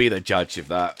 We'll be the judge of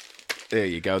that. There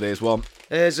you go. There's one.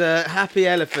 There's a happy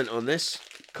elephant on this.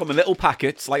 Come in little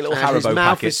packets, like little Haribo packets. His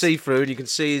mouth is see-through and you can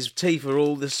see his teeth are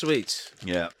all the sweets.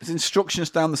 Yeah. There's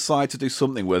instructions down the side to do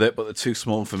something with it, but they're too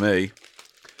small for me.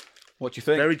 What do you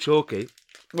think? Very chalky.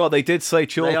 Well, they did say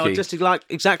chalky. They are just like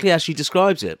exactly as she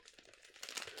describes it.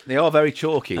 They are very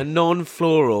chalky. A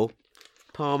non-floral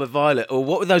Parma violet. Or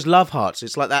what were those love hearts?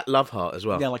 It's like that love heart as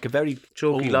well. Yeah, like a very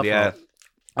chalky love heart.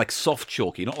 Like soft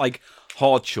chalky, not like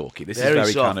hard chalky. This is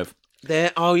very soft. kind of...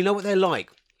 you know what they're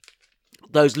like?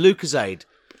 Those Lucozade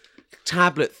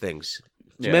tablet things.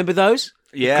 Do you remember those?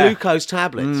 Yeah. Glucose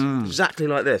tablets. Exactly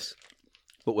like this.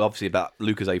 But we're obviously about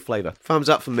Lucozade flavour. Thumbs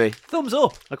up for me. Thumbs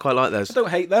up. I quite like those. I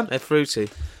don't hate them. They're fruity.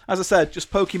 As I said,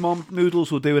 just Pokemon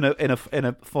noodles we'll do in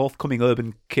a forthcoming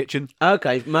urban kitchen.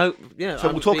 Okay, So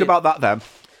we'll talk about that then.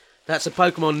 That's a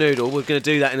Pokemon noodle. We're going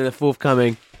to do that in a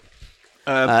forthcoming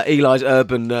Eli's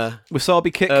urban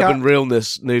Wasabi Kit Kat. Urban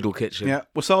realness noodle kitchen. Yeah,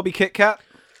 Wasabi Kit Kat.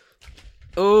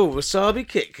 Oh, Wasabi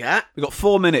Kit Kat. We've got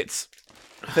 4 minutes.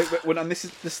 I think, and this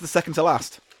is the second to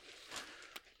last.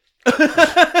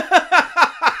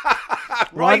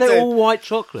 Why are they all white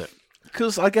chocolate?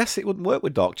 Because I guess it wouldn't work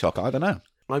with dark chocolate. I don't know.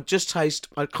 I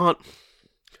can't.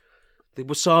 The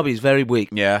wasabi is very weak.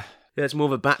 Yeah. Yeah, it's more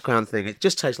of a background thing. It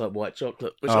just tastes like white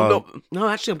chocolate. Which I'm not. No,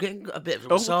 actually, I'm getting a bit of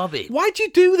wasabi. Why'd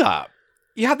you do that?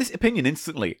 You had this opinion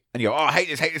instantly, and you go, "Oh, I hate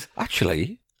this."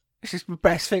 Actually, this is the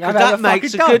best thing I've ever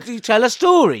makes fucking done. You tell a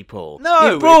story, Paul. No,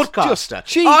 you're a broadcaster. It's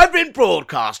just cheap. I've been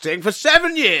broadcasting for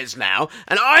 7 years now,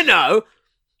 and I know.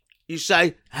 You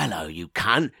say, "Hello, you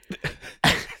cunt."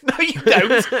 No, you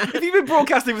don't. If you've been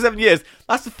broadcasting for 7 years,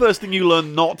 that's the first thing you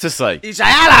learn not to say. You say,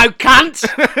 "Hello, cunt."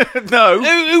 No.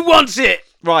 Who wants it?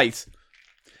 Right.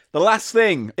 The last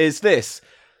thing is this.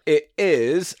 It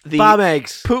is the Bum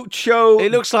eggs. Puccio.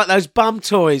 It looks like those bum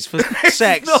toys for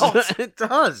sex. not. It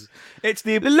does. It's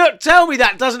the. Look, tell me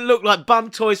that doesn't look like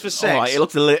bum toys for sex. All right, it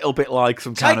looks a little bit like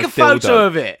some kind Take of a photo dildo.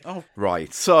 of it. Oh,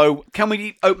 right. So, can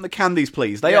we open the candies,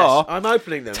 please? They Yes, are I'm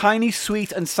opening them. tiny,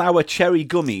 sweet and sour cherry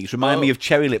gummies. Remind me of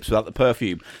cherry lips without the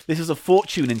perfume. This is a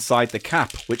fortune inside the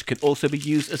cap, which can also be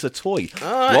used as a toy.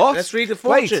 All right, what? let's read the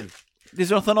Wait, fortune. there's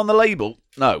nothing on the label?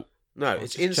 No. No,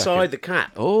 it's just inside checking. the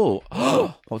cap. Oh.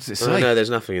 What does it Oh, say? no, there's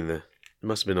nothing in there. It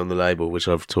must have been on the label, which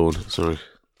I've torn. Sorry.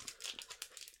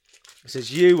 It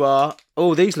says you are...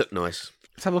 Oh, these look nice.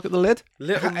 Let's have a look at the lid.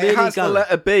 Little It mini has the gun.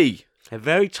 letter B. They're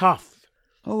very tough.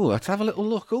 Oh, let's have a little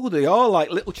look. Oh, they are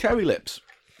like little cherry lips.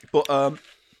 But,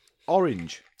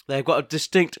 orange. They've got a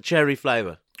distinct cherry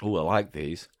flavour. Oh, I like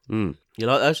these. You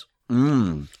like those?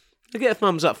 Mmm. They get a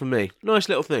thumbs up from me. Nice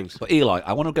little things. But Eli,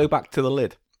 I want to go back to the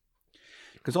lid.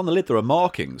 Because on the lid there are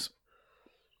markings.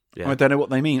 Yeah. I don't know what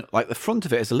they mean. Like the front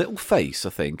of it is a little face, I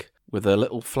think, with a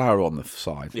little flower on the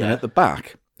side. Yeah. And at the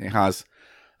back, it has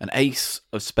an ace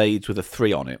of spades with a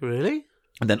 3 on it. Really?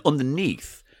 And then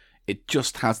underneath, it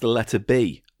just has the letter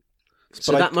B.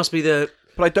 So But that must be the...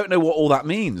 But I don't know what all that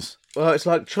means. Well, it's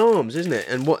like charms, isn't it?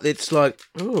 And what it's like...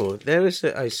 Oh, there is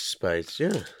the ace of spades,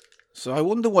 yeah. So I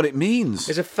wonder what it means.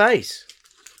 There's a face.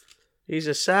 He's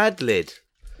a sad lid.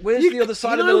 Where's the other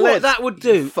side you of know the what lid? that would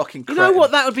do? You fucking You know cretin.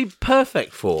 what that would be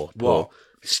perfect for? What? Paul?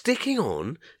 Sticking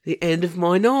on the end of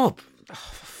my knob.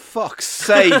 Fuck's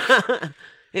sake.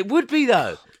 It would be,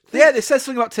 though. Yeah, it says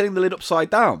something about turning the lid upside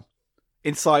down.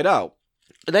 Inside out.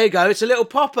 There you go. It's a little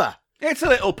popper. It's a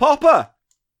little popper.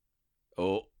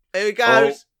 Oh. Here it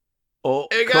goes. Oh,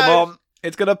 Here it come goes. on.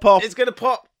 It's going to pop. It's going to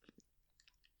pop.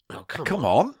 Oh, Come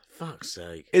on. Fuck's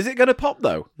sake. Is it going to pop,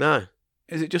 though? No.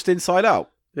 Is it just inside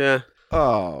out? Yeah.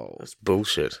 Oh. That's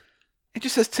bullshit. It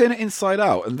just says turn it inside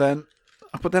out, and then...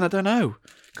 But then I don't know.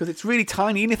 Because it's really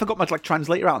tiny. Even if I got my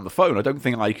translator out on the phone, I don't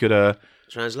think I could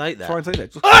Translate that. translate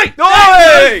it. Hey!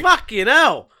 Oi! Fucking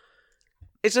hell!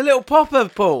 It's a little popper,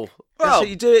 Paul. Well- So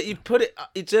you do it. You put it.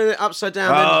 You turn it upside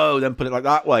down. Oh, then put it like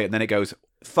that way, and then it goes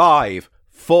 5,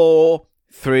 4,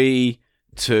 3,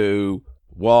 2,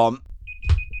 1.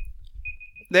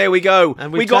 There we go.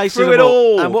 And we got tasted through them it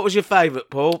all. And what was your favourite,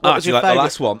 Paul? What was Actually, your like the favourite?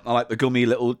 last one. I like the gummy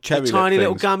little cherry The tiny lip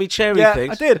little things. gummy cherry Yeah,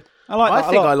 things. I did. I like that I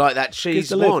a think lot. I like that cheese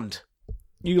the lid. wand.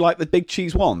 You like the big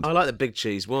cheese wand? I like the big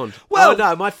cheese wand. Well- Oh,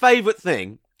 no, my favourite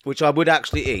thing, which I would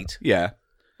actually eat, Yeah.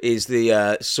 is the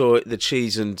the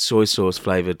cheese and soy sauce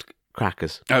flavoured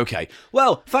crackers. Okay.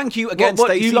 Well, thank you again, What,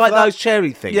 Stacey. you for like that. those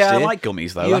cherry things? Yeah, do I you? like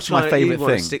gummies though. You're That's my trying- favourite you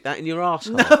wanna thing. Stick that in your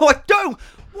arsehole. No, I don't.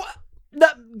 What?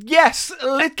 That, yes, a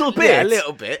little bit. Yeah, a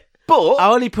little bit. But I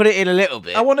only put it in a little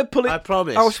bit. I want to pull it. I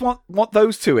promise. I just want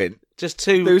those two in. Just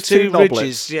two those two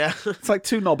ridges, knoblets. yeah. It's like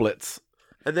 2 knoblets.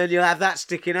 And then you'll have that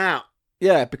sticking out.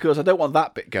 Yeah, because I don't want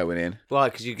that bit going in. Why?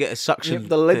 Because you get a suction.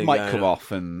 The lid thing might going come on.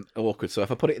 off and awkward. So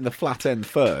if I put it in the flat end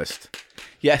first,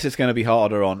 yes, it's going to be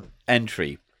harder on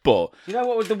entry. But You know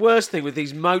what was the worst thing with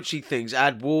these mochi things?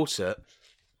 Add water.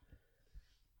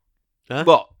 Huh?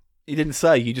 what? You didn't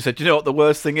say. You just said, "Do you know what the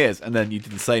worst thing is?" And then you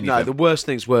didn't say anything. No, the worst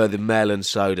things were the melon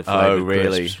soda flavoured Oh,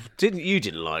 really? crisps. You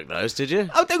didn't like those, did you?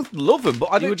 I don't love them, but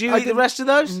I don't. Would you I eat the didn't- rest of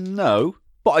those? No,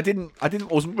 but I didn't.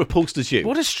 Wasn't repulsed as you.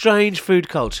 What a strange food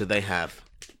culture they have.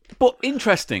 But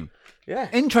interesting. Yeah.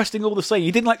 Interesting all the same.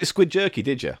 You didn't like the squid jerky,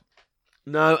 did you?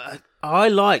 No, I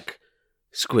like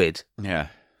squid, Yeah.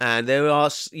 and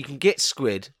you can get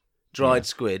squid, dried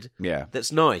squid. Yeah.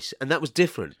 That's nice, and that was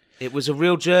different. It was a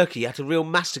real jerky. You had to real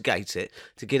masticate it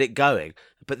to get it going.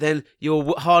 But then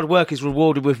your hard work is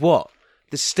rewarded with what?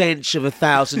 The stench of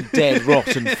 1,000 dead,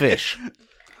 rotten fish.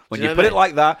 When Do you you know put what I it mean?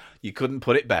 like that, you couldn't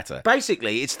put it better.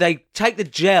 Basically, it's they take the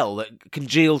gel that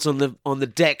congeals on the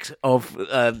deck of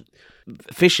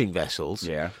fishing vessels,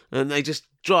 Yeah. and they just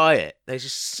dry it. They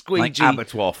just squeegee. Like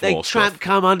abattoir They floor tramp stuff.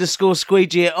 cum _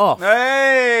 squeegee it off.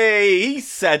 Hey, he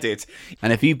said it.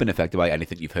 And if you've been affected by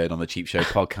anything you've heard on the Cheap Show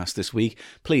podcast this week,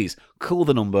 please call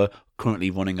the number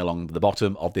currently running along the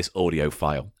bottom of this audio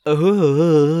file.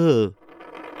 Oh.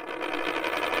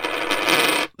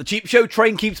 The Cheap Show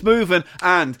train keeps moving,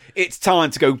 and it's time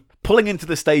to go pulling into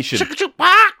the station.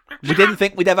 We didn't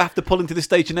think we'd ever have to pull into the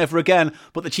station ever again,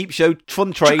 but the Cheap Show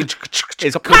fun train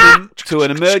is coming to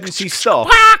an emergency stop.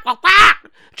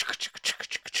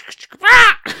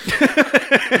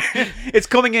 It's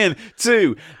coming in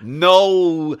to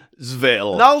Knowlesville.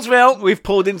 Knowlesville. We've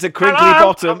pulled into Crinkly Hello,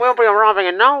 Bottom. we'll be arriving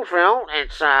in Knowlesville.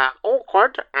 It's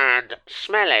awkward and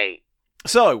smelly.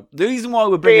 So, the reason why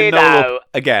we're bringing Weirdo. Noel up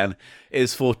again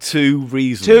is for 2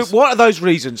 reasons. What are those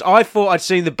reasons? I thought I'd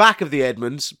seen the back of the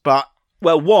Edmonds, but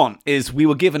Well, one is we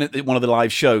were given it at one of the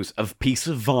live shows a piece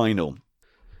of vinyl.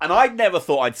 And I never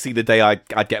thought I'd see the day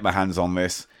I'd get my hands on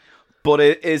this. But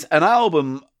it is an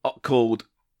album called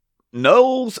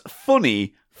Noel's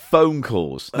Funny Phone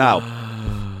Calls. Now,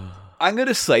 I'm going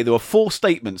to say there were 4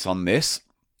 statements on this,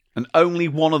 and only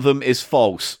one of them is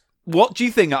false. What do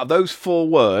you think out of those 4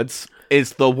 words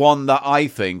is the one that I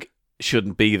think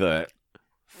shouldn't be there?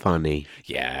 Funny.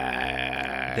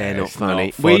 Yeah. They're not it's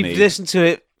funny. funny. We've listened to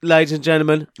it, ladies and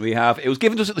gentlemen. We have. It was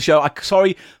given to us at the show. I'm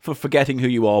sorry for forgetting who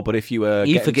you are, but if you You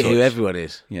get in forget who touch- everyone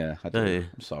is. Yeah, I Don't do. you?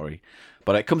 I'm sorry.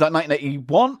 But it comes out in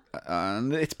 1981,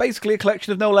 and it's basically a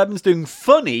collection of Noel Edmonds doing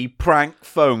funny prank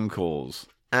phone calls.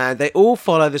 And they all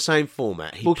follow the same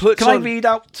format. He Well, puts can I on- read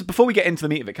out, before we get into the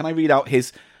meat of it, can I read out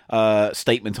his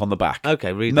statement on the back?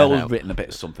 Okay, read that Noel's out. written a bit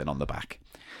of something on the back.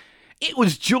 It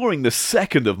was during the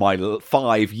second of my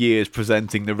 5 years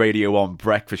presenting the Radio 1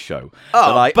 breakfast show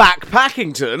Oh, that I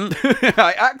Backpackington.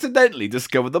 I accidentally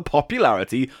discovered the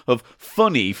popularity of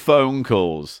funny phone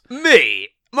calls. Me,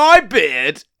 my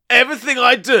beard, everything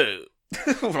I do.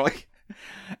 Right.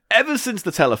 Ever since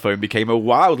the telephone became a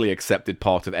wildly accepted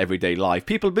part of everyday life,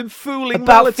 people have been fooling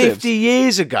About relatives. 50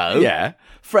 years ago. Yeah,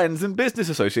 friends and business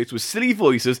associates with silly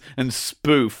voices and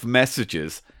spoof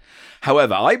messages.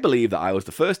 However, I believe that I was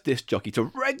the first disc jockey to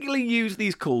regularly use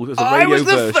these calls as a I radio was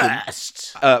the version.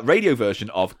 first. Radio version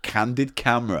of Candid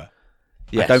Camera.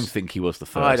 Yes. I don't think he was the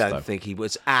first. I don't though. think he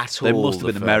was at all. There must have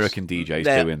the been first. American DJs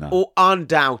There doing that. Or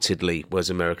undoubtedly was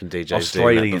American DJs doing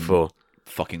Australian that before.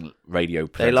 fucking radio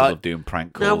They presenters like of doing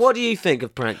prank calls. Now, what do you think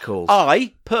of prank calls?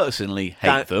 I personally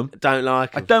hate them. Don't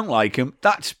like I them. don't like them.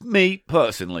 That's me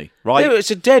personally, right? No, it's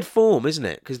a dead form, isn't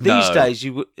it? Because these No. days,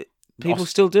 people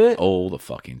still do it. All the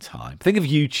fucking time. Think of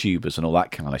YouTubers and all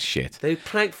that kind of shit. They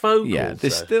prank phone calls. Yeah,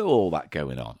 there's though. still all that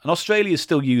going on. And Australia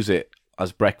still use it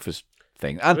as breakfast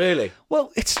thing. And, Really?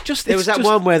 Well, it's just... There it's was that just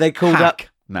one where they called up. hack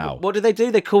now. What did they do?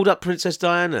 They called up Princess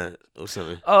Diana or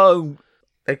something. Oh,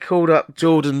 They called up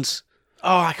Jordan's.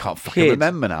 I can't fucking Kid.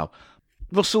 remember now.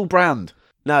 Russell Brand.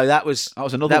 No, that was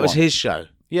another That was one. his show.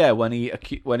 Yeah, when he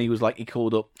was like, he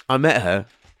called up... I met her.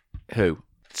 Who?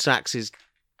 Sax's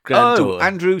granddaughter. Oh,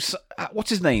 Andrew...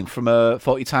 What's his name from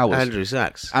 40 Towers? Andrew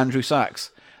Sachs. Andrew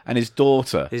Sachs. And his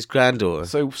daughter. His granddaughter.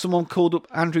 So someone called up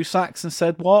Andrew Sachs and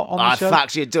said what on the I show?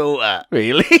 fucked your daughter.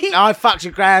 Really? I fucked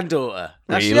your granddaughter.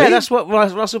 Really? Yeah, that's what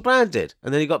Russell Brand did.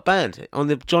 And then he got banned on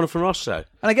the Jonathan Ross show.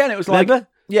 And again, it was like... Remember?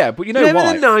 Yeah, but you know Remember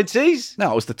why? the 90s?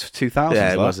 No, it was the 2000s.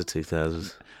 Yeah, it that. was the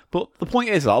 2000s. But the point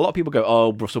is that a lot of people go,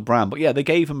 oh, Russell Brand. But yeah, they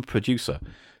gave him a producer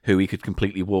who he could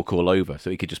completely walk all over. So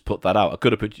he could just put that out. A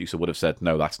good producer would have said,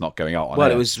 no, that's not going out on Well,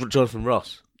 air. it was Jonathan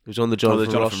Ross. It was on the Oh, Jonathan,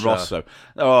 the Jonathan Ross Ross show. show.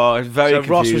 Oh, it's very So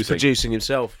confusing. Ross was producing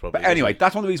himself, probably. But anyway,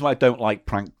 that's one of the reasons why I don't like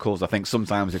prank calls. I think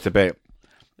sometimes it's a bit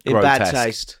in grotesque. bad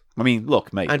taste. I mean,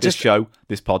 look, mate, And this just- show,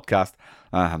 this podcast,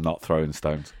 I'm not throwing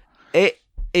stones. It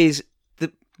is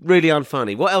really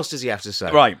unfunny. What else does he have to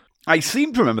say? Right. I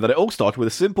seem to remember that it all started with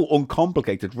a simple,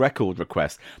 uncomplicated record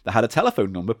request that had a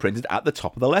telephone number printed at the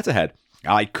top of the letterhead.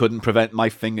 I couldn't prevent my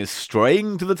fingers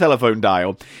straying to the telephone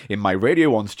dial in my Radio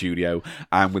 1 studio,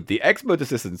 and with the expert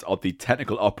assistance of the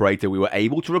technical operator, we were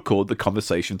able to record the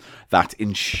conversation that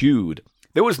ensued.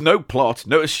 There was no plot,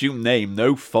 no assumed name,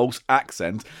 no false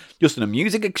accent, just an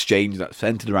amusing exchange that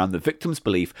centered around the victim's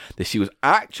belief that she was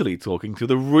actually talking to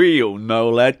the real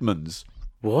Noel Edmonds.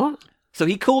 What? So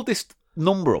he called this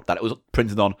number up that it was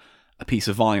printed on a piece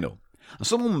of vinyl. And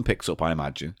some woman picks up, I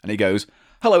imagine, and he goes,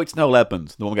 hello, it's Noel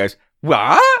Edmonds. The woman goes,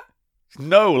 what? It's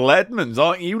Noel Edmonds,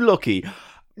 aren't you lucky?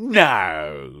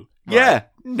 No. Right. Yeah.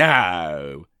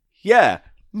 No. Yeah.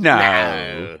 No.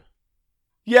 No.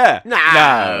 Yeah. No.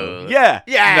 No. Yeah.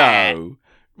 Yeah. No.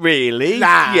 Really? No.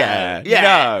 Yeah. Yeah.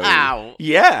 No. Ow.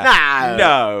 Yeah. No.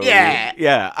 No. Yeah.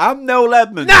 Yeah. I'm Noel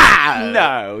Edmonds. No.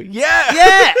 No.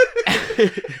 Yeah.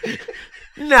 Yeah.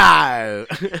 No.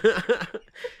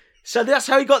 So that's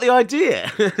how he got the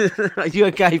idea. Are you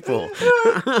okay, Paul?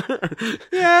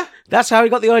 Yeah. That's how he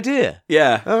got the idea.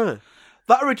 Yeah. Oh.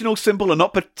 That original simple and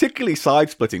not particularly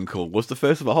side-splitting call was the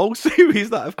first of a whole series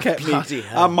that have kept me Bloody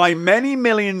hell. and my many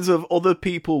millions of other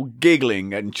people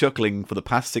giggling and chuckling for the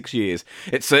past 6 years.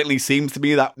 It certainly seems to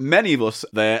me that many of us,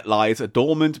 there lies a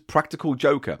dormant practical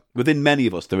joker. Within many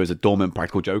of us, there is a dormant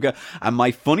practical joker, and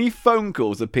my funny phone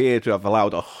calls appear to have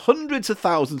allowed hundreds of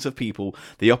thousands of people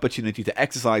the opportunity to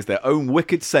exercise their own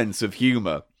wicked sense of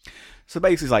humour. So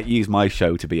basically, it's like, use my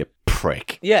show to be a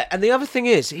prick. Yeah, and the other thing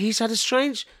is, he's had a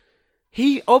strange...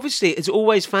 He obviously has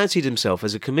always fancied himself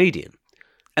as a comedian.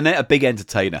 And then a big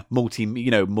entertainer, multi.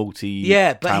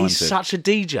 Yeah, but he's such a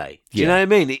DJ. Do you know what I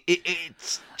mean?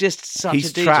 It's just such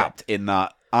He's a DJ. trapped in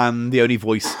that I'm the only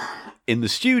voice in the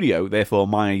studio, therefore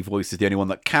my voice is the only one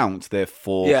that counts.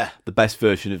 Therefore, Yeah. the best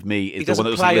version of me He is the one doesn't that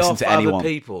doesn't play listen off to other anyone.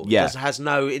 people. Yeah, Has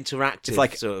no interactive It's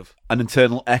like- sort of. an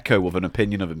internal echo of an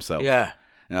opinion of himself. Yeah.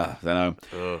 I don't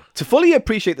know. To fully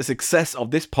appreciate the success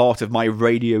of this part of my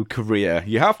radio career,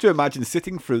 you have to imagine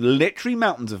sitting through literally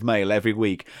mountains of mail every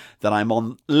week that I'm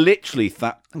on literally...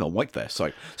 Hang on, wait there,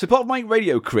 sorry. So part of my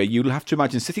radio career, you'll have to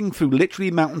imagine sitting through literally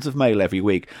mountains of mail every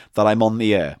week that I'm on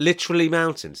the air. Literally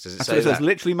mountains, does it So say it says that?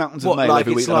 literally mountains What, of mail like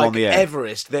every week it's that I'm like on the air.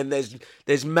 Everest, then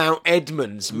there's Mount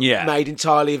Edmonds Yeah. made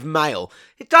entirely of mail.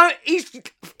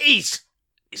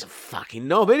 He's a fucking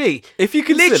knob, isn't he? If you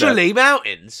consider- literally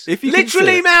mountains. If you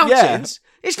literally consider- mountains.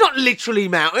 It's not literally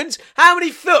mountains. How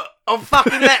many foot of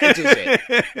fucking letters is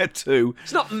it? 2.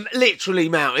 It's not literally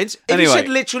mountains. If Anyway. you said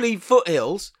literally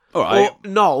foothills All right. or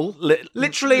knoll,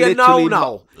 literally a literally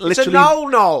knoll. It's a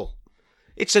literally- knoll.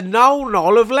 It's a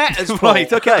knoll of letters. Paul.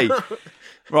 Right, okay.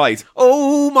 Right.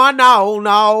 Oh, my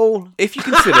knoll. If you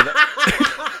consider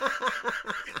that...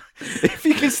 If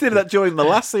you consider that during the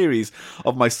last series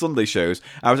of my Sunday shows,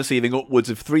 I was receiving upwards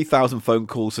of 3,000 phone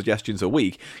call suggestions a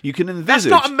week, you can That's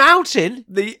envisage not a mountain.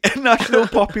 the national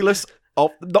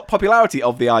popularity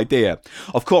of the idea.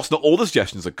 Of course, not all the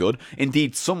suggestions are good.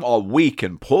 Indeed, some are weak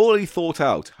and poorly thought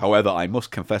out. However, I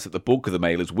must confess that the bulk of the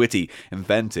mail is witty,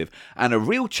 inventive, and a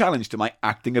real challenge to my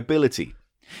acting ability.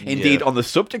 Indeed, Yeah. on the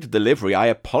subject of delivery, I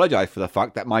apologise for the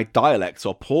fact that my dialects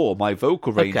are poor, my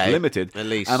vocal range Okay, limited, at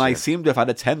least, and I yeah. seem to have had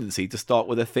a tendency to start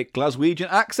with a thick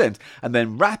Glaswegian accent and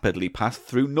then rapidly pass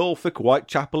through Norfolk,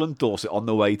 Whitechapel and Dorset on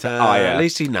the way to Ayr. At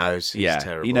least he knows. He's Yeah,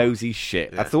 terrible. he knows he's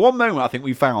shit. That's the one moment I think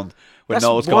we found when That's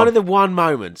Noel's one gone. of the one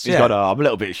moments. He's Yeah. gone, oh, I'm a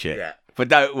little bit shit. Yeah. But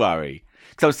don't worry.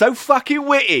 Because I'm so fucking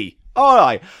witty. All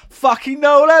right. Fucking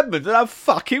Noel Edmonds and I'm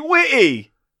fucking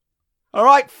witty. All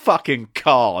right, fucking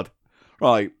card.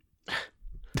 Right.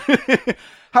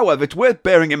 However, it's worth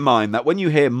bearing in mind that when you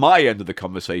hear my end of the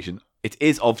conversation, it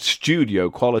is of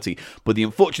studio quality, but the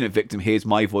unfortunate victim hears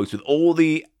my voice with all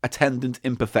the attendant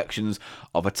imperfections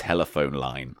of a telephone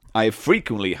line. I have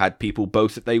frequently had people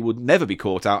boast that they would never be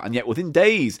caught out, and yet within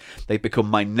days, they've become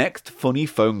my next funny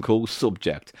phone call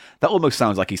subject. That almost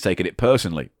sounds like he's taking it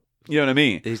personally. You know what I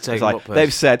mean? He's It's taking like, what personally?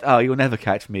 they've said, oh, you'll never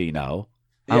catch me now.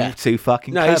 I'm Yeah. too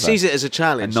fucking No, clever. he sees it as a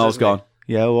challenge. And Noel's doesn't he? gone,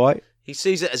 yeah, all right. He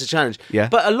sees it as a challenge. Yeah.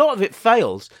 But a lot of it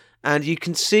fails, and you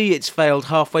can see it's failed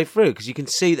halfway through because you can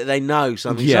see that they know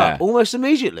something's Yeah. up almost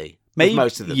immediately. with Maybe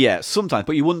most of them. Yeah, sometimes.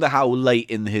 But you wonder how late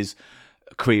in his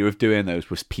career of doing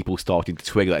those was people starting to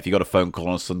twig that. If you got a phone call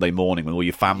on a Sunday morning when all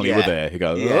your family were there, you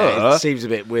go, Yeah, it seems a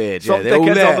bit weird. Some Yeah, they're all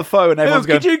dickhead's there. on the phone, everyone's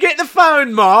Could going, you get the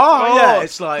phone, Ma? oh, yeah,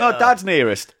 it's like no, Dad's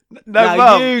nearest. No, No,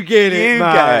 Mum, you get it, you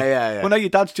Ma. get it. Yeah, yeah. Well, no, your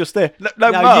dad's just there. No,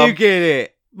 No, Mum. you get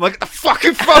it. Like the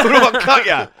fucking phone, I'll cut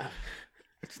you.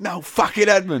 It's no fucking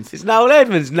Edmonds. It's Noel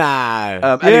Edmonds. No.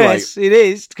 Anyway. Yes, it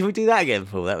is. Can we do that again,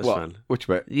 Paul? That was What? fun. Which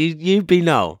bit? You be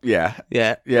Noel. Yeah.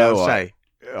 Yeah. Yeah, Go on, all say.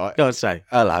 right. All right. Go on, say.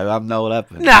 Hello, I'm Noel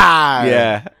Edmonds. No.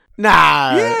 Yeah. No.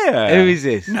 Yeah. Who is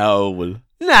this? Noel.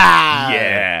 No.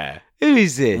 Yeah. Who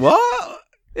is this? What?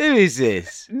 Who is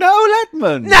this? Noel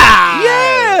Edmonds. No.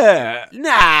 Yeah. No.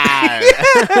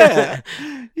 Yeah.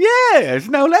 Yeah, it's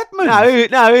Noel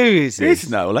Edmonds. No, who is this?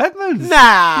 It's Noel Edmonds. No.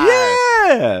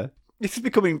 Yeah. This is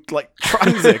becoming like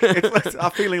transic.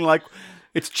 I'm feeling like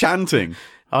it's chanting.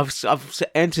 I've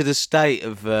entered a state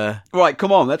of. Right,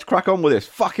 come on, let's crack on with this.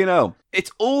 Fucking hell.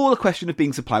 It's all a question of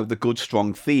being supplied with a good,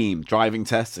 strong theme, driving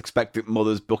tests, expectant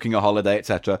mothers, booking a holiday,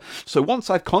 etc. So once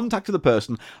I've contacted the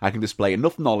person, I can display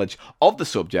enough knowledge of the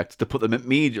subject to put them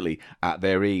immediately at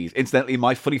their ease. Incidentally,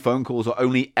 my funny phone calls are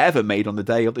only ever made on the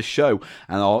day of the show,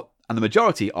 and the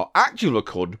majority are actually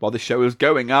recorded while the show is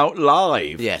going out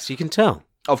live. Yes, you can tell.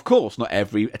 Of course, not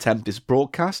every attempt is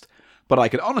broadcast, but I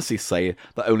can honestly say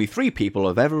that only 3 people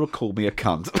have ever called me a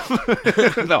cunt.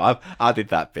 No, I did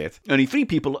that bit. Only 3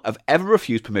 people have ever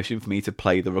refused permission for me to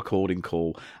play the recording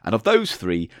call, and of those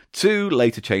 3, 2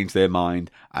 later changed their mind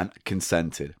and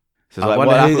consented. So it's I like,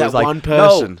 wonder what who happened that was like, one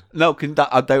person- No,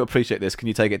 I don't appreciate this. Can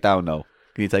you take it down, Noel?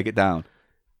 Can you take it down?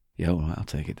 Yeah, all right, I'll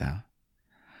take it down.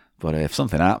 But if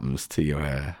something happens to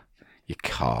your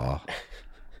car,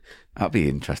 that'd be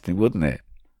interesting, wouldn't it?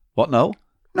 What, no?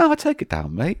 No, I take it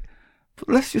down, mate. But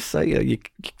let's just say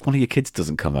one of your kids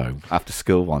doesn't come home after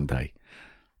school one day.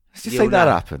 Let's just say You'll that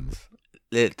know. happens.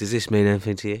 Does this mean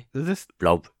anything to you? Does this...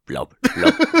 Blob, blob,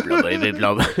 blob, blob, baby,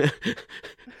 blob.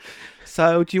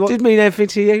 So, do you want Did it mean anything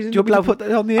to you? do you want me to put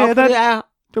that on the I'll air put then? it out.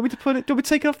 Do you want me to put it? Do you want me to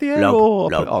take it off the air Blob, or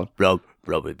blob, put it on? blob,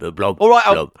 blob, blob. All right,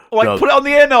 blob, all right, blob. put it on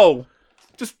the air, Noel.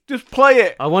 Just play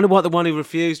it. I wonder what the one who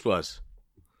refused was.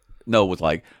 Noel was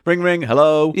like, ring, ring,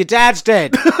 hello. Your dad's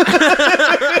dead.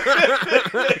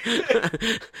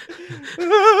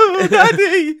 Oh,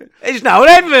 Daddy. It's Noel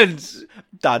Edmonds.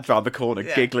 Dad's round the corner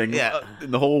giggling yeah.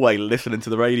 in the hallway, listening to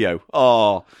the radio.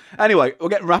 Oh. Anyway, we're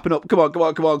getting wrapping up. Come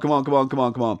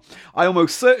on. I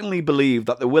almost certainly believe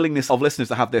that the willingness of listeners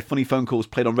to have their funny phone calls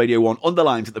played on Radio 1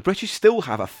 underlines that the British still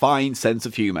have a fine sense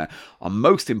of humour. And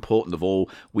most important of all,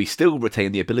 we still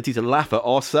retain the ability to laugh at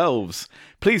ourselves.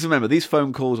 Please remember, these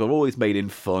phone calls are always made in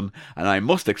fun, and I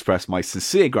must express my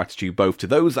sincere gratitude both to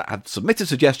those that have submitted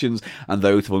suggestions and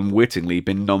those who have unwittingly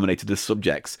been nominated as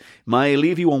subjects. May I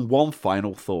leave you on one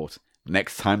final thought?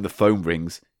 Next time the phone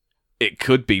rings, it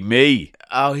could be me.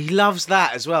 Oh, he loves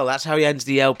that as well. That's how he ends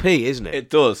the LP, isn't it?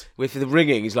 It does. With the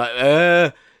ringing, he's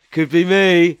like, could be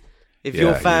me. If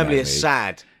your family is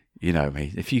sad. You know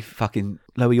me. If you fucking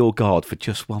lower your guard for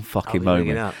just one fucking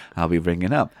moment, I'll be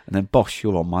ringing up. And then, Bosh,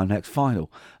 you're on my next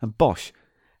final. And Bosh.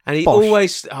 And he Bosh.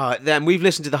 always... then we've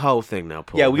listened to the whole thing now,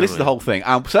 Paul. Yeah, we listened to the whole thing.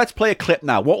 So let's play a clip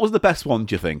now. What was the best one,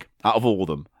 do you think, out of all of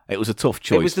them? It was a tough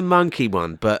choice. It was the monkey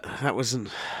one, but that wasn't...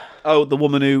 Oh, the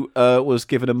woman who was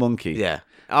given a monkey. Yeah.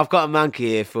 I've got a monkey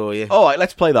here for you. All right,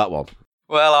 let's play that one.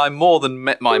 Well, I more than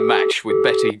met my match with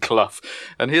Betty Clough.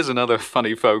 And here's another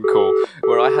funny phone call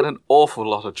where I had an awful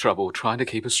lot of trouble trying to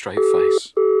keep a straight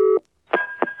face.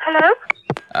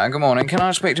 Hello? Good morning. Can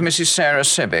I speak to Mrs. Sarah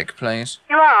Sibic, please?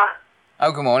 You are?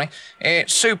 Oh, good morning.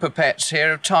 It's Super Pets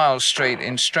here of Tiles Street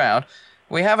in Stroud.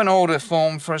 We have an order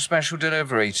form for a special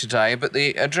delivery today, but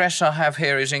the address I have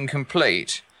here is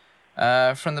incomplete.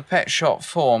 From the pet shop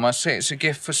form, I see it's a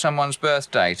gift for someone's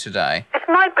birthday today. It's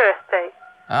my birthday.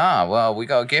 Ah, well, we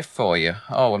got a gift for you.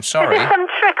 Oh, I'm sorry. Is it some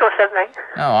trick or something?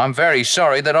 No, I'm very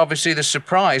sorry that obviously the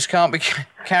surprise can't be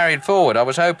carried forward. I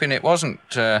was hoping it wasn't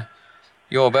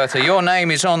your birthday. Your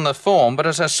name is on the form, but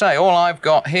as I say, all I've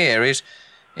got here is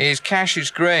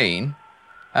Cassius Green,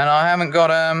 and I haven't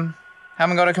got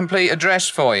a complete address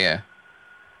for you.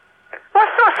 What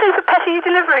sort of super pet are you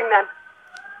delivering then?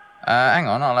 Hang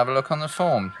on, I'll have a look on the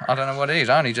form. I don't know what it is.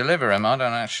 I only deliver them. I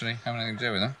don't actually have anything to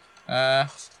do with them.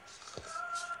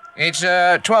 It's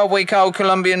a 12-week-old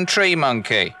Colombian tree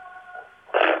monkey.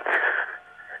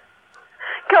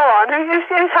 Go on,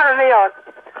 who's having me on?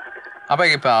 I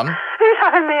beg your pardon? Who's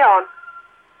having me on?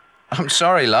 I'm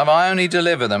sorry, love. I only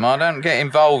deliver them. I don't get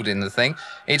involved in the thing.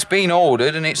 It's been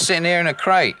ordered and it's sitting here in a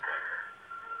crate.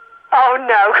 Oh,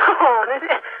 no, come on.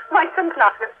 My son's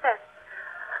laughing upstairs.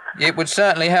 It would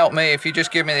certainly help me if you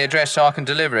just give me the address so I can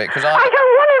deliver it, because I don't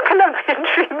want a Colombian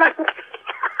tree monkey.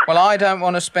 Well, I don't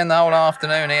want to spend the whole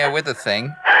afternoon here with the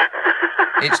thing.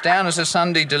 It's down as a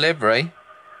Sunday delivery.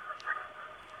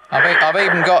 I've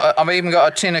even got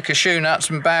a tin of cashew nuts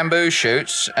and bamboo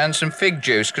shoots and some fig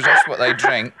juice, because that's what they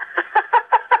drink.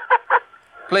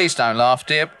 Please don't laugh,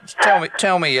 dear.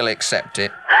 Tell me you'll accept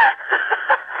it.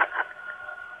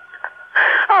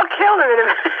 I'll kill them in a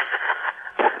minute.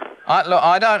 Look,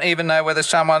 I don't even know whether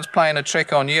someone's playing a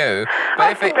trick on you,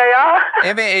 but they are.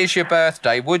 If it is your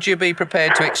birthday, would you be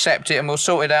prepared to accept it and we'll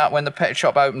sort it out when the pet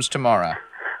shop opens tomorrow?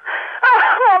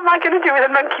 Oh, what am I going to do with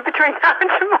a monkey between now and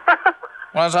tomorrow?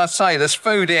 Well, as I say, there's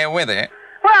food here with it.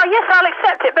 Well, yes, I'll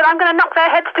accept it, but I'm going to knock their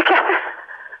heads together.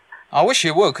 I wish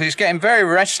you would, because he's getting very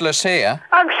restless here.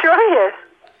 I'm sure he is.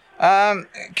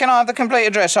 Can I have the complete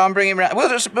address so I'm bringing round?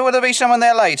 Will there be someone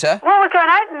there later? Well, we're going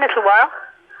out in a little while.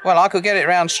 Well, I could get it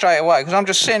round straight away, because I'm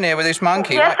just sitting here with this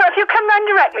monkey. Yes, so if you come round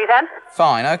directly, then.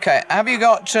 Fine, OK. Have you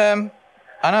got, I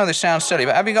know this sounds silly,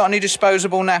 but have you got any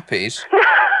disposable nappies?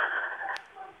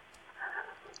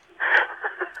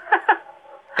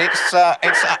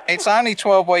 It's only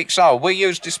 12 weeks old. We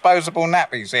use disposable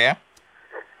nappies here.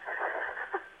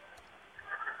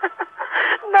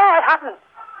 No, I haven't.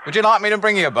 Would you like me to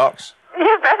bring you a box?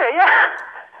 You better, yeah.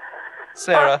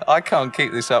 Sarah, I can't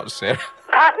keep this up, Sarah.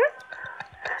 Pardon?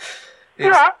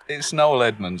 It's Noel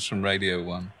Edmonds from Radio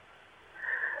 1.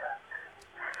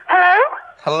 Hello?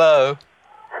 Hello.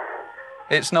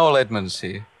 It's Noel Edmonds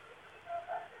here.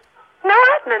 Noel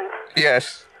Edmonds?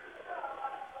 Yes.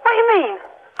 What do you mean?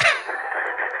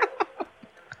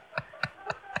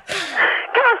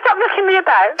 Come on, stop looking me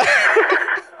about.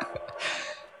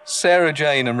 Sarah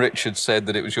Jane and Richard said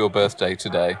that it was your birthday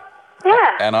today.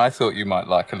 Yeah. And I thought you might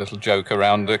like a little joke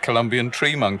around a Colombian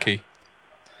tree monkey.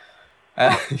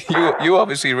 You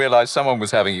obviously realised someone was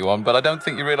having you on, but I don't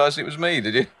think you realised it was me,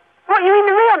 did you? What, you mean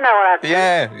the real Noel Edmonds?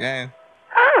 Yeah.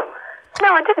 Oh,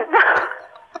 no, I didn't know.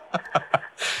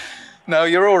 No,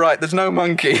 you're all right. There's no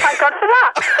monkey. Thank God for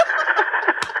that.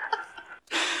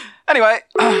 Anyway,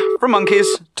 from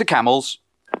monkeys to camels.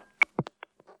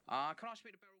 Can I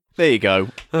speak to Beryl? There you go.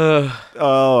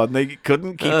 Oh, and they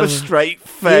couldn't keep a straight He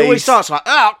face. always starts like,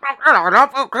 oh,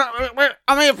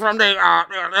 I'm here from the.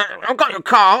 I've got your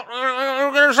car.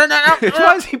 I'm going to send that out.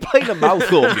 Why is he playing a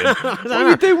mouth organ? What are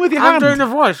you doing with your I'm hand? doing the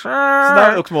voice. So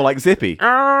now it looks more like Zippy.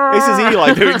 This is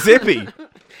Eli doing Zippy.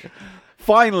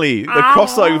 Finally, the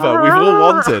crossover we've all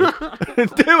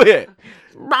wanted. Do it.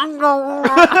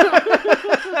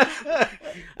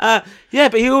 yeah,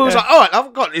 but he always like, all right,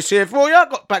 I've got this here for you, I've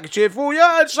got a package here for you,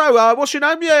 and so, what's your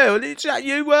name? Yeah, and it's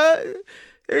you,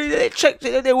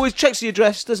 he always checks the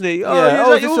address, doesn't he?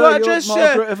 Oh, is that your address?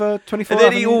 Margaret Yeah. of 24 And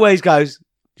then he Avenue? always goes,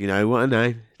 do you know what I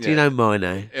name? Do you Yeah. know my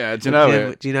name? Yeah, do you know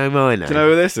it? Do you know my name? Do you know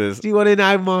who this is? Do you want to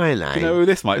know my name? Do you know who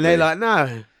this might And be? they're like,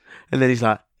 no. And then he's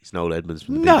like, it's Noel Edmonds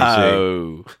from the BBC.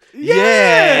 No.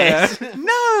 Yes.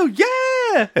 No,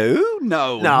 yeah. Who?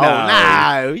 No.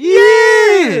 No.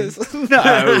 Yes.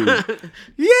 No.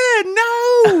 Yeah,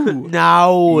 no.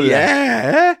 No.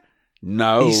 Yeah.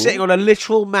 No. He's sitting on a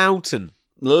literal mountain.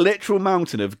 literal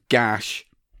mountain of gash.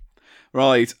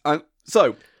 Right.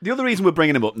 So, the other reason we're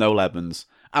bringing him up, Noel Edmonds,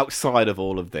 outside of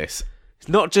all of this, It's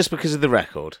not just because of the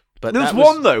record. But there was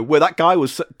one, though, where that guy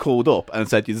was called up and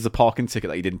said, there's a parking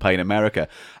ticket that he didn't pay in America.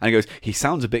 And he goes, he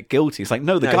sounds a bit guilty. It's like,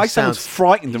 no, the No, guy he sounds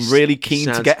frightened and really keen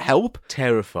to sounds get help.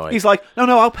 Terrified. He's like,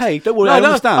 no, I'll pay. Don't worry, I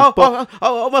understand.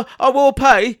 I will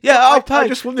pay. Yeah, I'll pay. I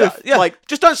just wonder if, like...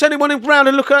 just don't send anyone around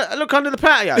and look under the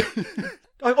patio.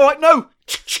 All right, no.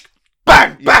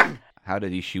 Bang, bang. How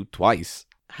did he shoot twice?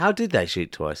 How did they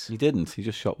shoot twice? He didn't. He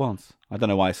just shot once. I don't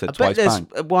know why I said I twice bet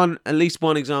there's bang. at least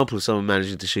one example of someone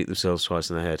managing to shoot themselves twice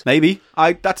in the head. Maybe.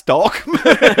 That's dark.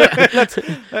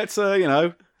 let's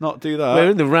not do that.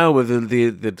 We're in the realm of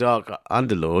the dark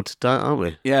underlord, aren't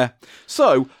we? Yeah.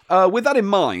 So, with that in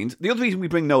mind, the other reason we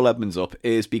bring Noel Edmonds up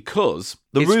is because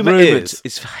the It's rumour rumoured. is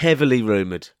It's heavily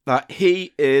rumoured. that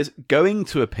he is going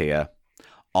to appear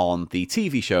on the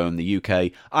TV show in the UK,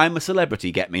 I'm a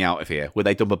Celebrity, Get Me Out of Here, where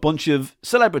they dump a bunch of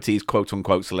celebrities,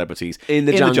 quote-unquote celebrities, In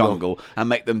the jungle. and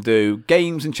make them do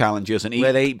games and challenges and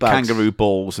Where they eat bugs. kangaroo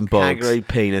balls and bugs. Kangaroo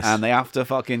penis. And they have to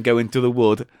fucking go into the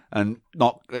wood and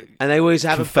not... And they always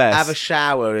have confess. a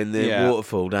shower in the Yeah.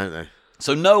 waterfall, don't they?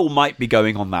 So Noel might be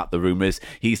going on that, the rumour is.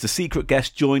 He's the secret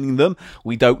guest joining them.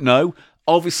 We don't know.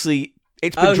 Obviously,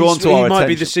 it's been drawn to our he attention. might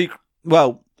be the secret.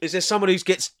 Well, Is there someone who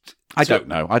gets... I don't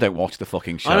know. I don't watch the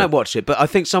fucking show. I don't watch it, but I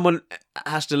think someone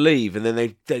has to leave, and then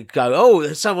they go, "Oh,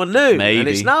 there's someone new," Maybe. and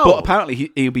it's no. But apparently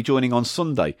he'll be joining on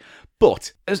Sunday.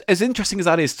 But as interesting as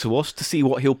that is to us, to see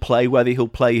what he'll play, whether he'll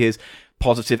play his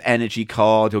positive energy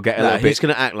card, he'll get a little he's bit...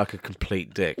 going to act like a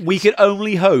complete dick. We can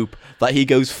only hope that he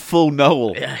goes full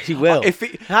Noel. Yeah, he will. If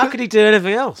How could he do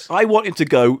anything else? I want him to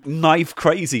go knife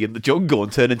crazy in the jungle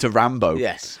and turn into Rambo.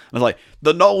 Yes. I was like,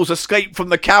 the Knowles escaped from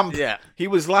the camp. Yeah. He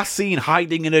was last seen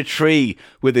hiding in a tree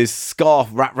with his scarf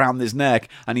wrapped round his neck,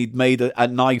 and he'd made a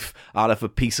knife out of a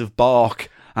piece of bark,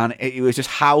 and he was just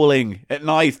howling at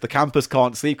night. The campers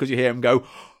can't sleep because you hear him go,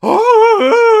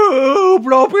 "Oh,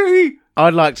 Blobby!"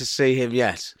 I'd like to see him,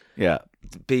 yes, Yeah.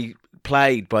 be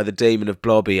played by the demon of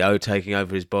Blobby, taking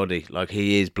over his body like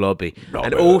he is Blobby. Blobby.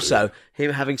 And also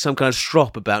him having some kind of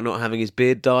strop about not having his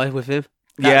beard dye with him.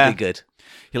 That'd Yeah. be good.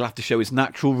 He'll have to show his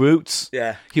natural roots.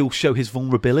 Yeah. He'll show his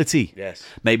vulnerability. Yes.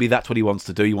 Maybe that's what he wants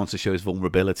to do. He wants to show his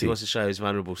vulnerability. He wants to show his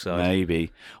vulnerable side.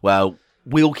 Maybe. Well,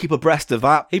 we'll keep abreast of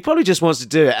that. He probably just wants to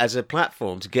do it as a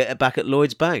platform to get it back at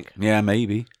Lloyd's Bank. Yeah,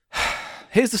 maybe.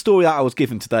 Here's the story that I was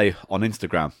given today on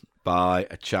Instagram by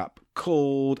a chap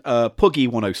called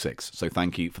Puggy106. So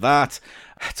thank you for that.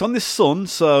 It's on The Sun,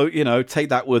 so, take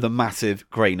that with a massive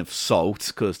grain of salt,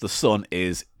 because The Sun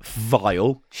is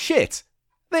vile shit.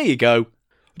 There you go.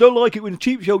 Don't like it when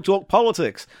Cheap Show talk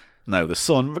politics. No, The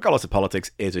Sun, regardless of politics,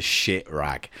 is a shit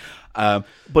rag. But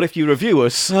if you review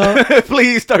us,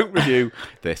 please don't review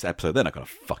this episode. They're not going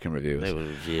to fucking review us. They will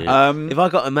review it. If I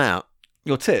got them out,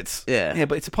 Your tits? Yeah. Yeah,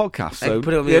 but it's a podcast, They so can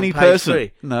put it on me the on only page person...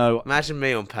 3. No. Imagine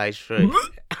me on page 3.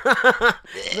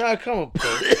 No, come on,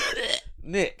 Paul.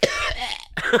 Nick.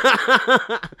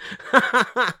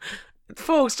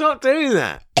 Paul, stop doing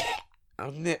that.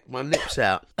 I'll nip my nips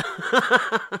out.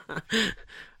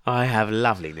 I have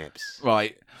lovely nips.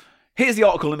 Right. Here's the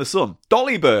article in The Sun.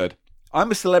 Dolly Bird.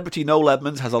 I'm a Celebrity. Noel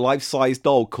Edmonds has a life-size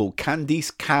doll called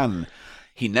Candice Can.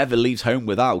 He never leaves home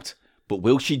without. But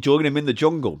will she join him in the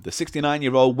jungle? The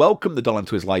 69-year-old welcomed the doll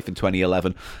into his life in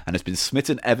 2011 and has been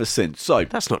smitten ever since. So,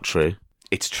 That's not true.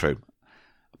 it's true.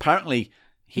 Apparently,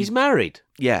 He's married.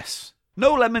 yes.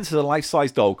 Noel Edmonds has a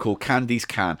life-size doll called Candice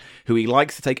Can, who he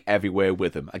likes to take everywhere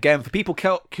with him. Again, for people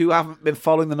who haven't been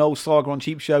following the Noel saga on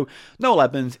Cheap Show, Noel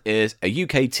Edmonds is a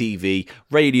UK TV,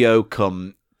 radio,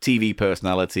 come TV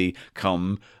personality,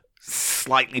 come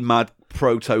slightly mad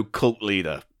proto-cult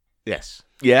leader. Yes.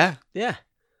 Yeah? Yeah.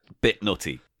 Bit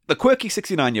nutty. The quirky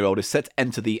 69-year-old is set to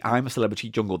enter the I'm a Celebrity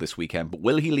jungle this weekend, but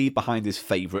will he leave behind his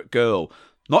favourite girl?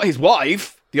 Not his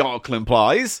wife, the article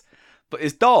implies, but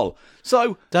his doll.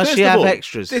 So, Does first she of have all,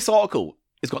 extras? This article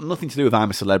has got nothing to do with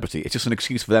I'm a Celebrity. It's just an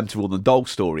excuse for them to run the dog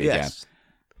story again. Yes.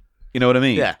 You know what I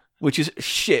mean? Yeah. Which is a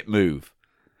shit move.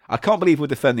 I can't believe we're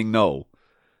defending Noel,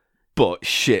 but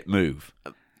shit move.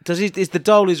 Is the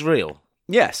doll is real?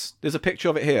 Yes, there's a picture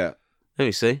of it here. Let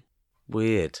me see.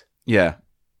 Weird. Yeah.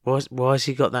 Why has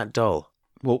he got that doll?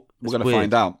 Well, we're It's going to weird.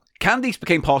 find out. Candice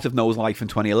became part of Noel's life in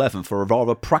 2011 for a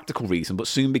rather practical reason, but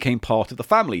soon became part of the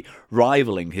family,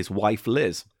 rivaling his wife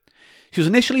Liz. She was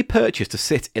initially purchased to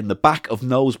sit in the back of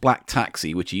Noel's black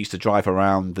taxi, which he used to drive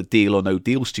around the Deal or No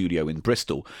Deal studio in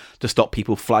Bristol to stop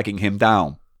people flagging him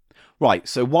down. Right,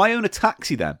 so why own a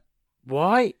taxi then?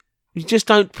 Why? You just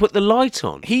don't put the light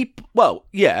on. Well,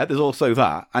 yeah, there's also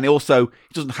that, and he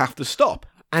doesn't have to stop.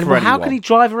 And for how anyone. can he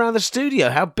drive around the studio?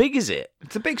 How big is it?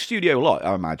 It's a big studio lot,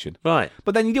 I imagine. Right.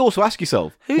 But then you'd also ask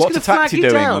yourself, Who's what's a gonna flag taxi you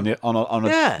doing down? on a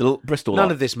Yeah. little Bristol None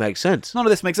lot? of this makes sense. None of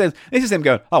this makes sense. This is him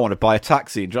going, I want to buy a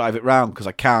taxi and drive it round because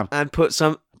I can. And put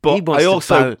some. But he wants I to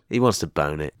also- he wants to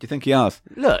bone it. Do you think he has?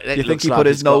 Look, Do you think he put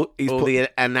his all he's put, the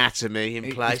anatomy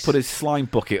in place? he's put his slime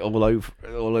bucket all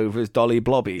over his dolly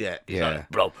blobby? yeah. Yeah.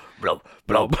 Blob, blob,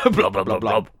 blob, blob, blob, blob, blob,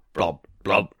 blob, blob,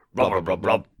 blob, blob, blob, blob, blob,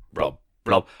 blob,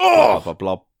 blob, blob,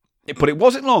 blob. But it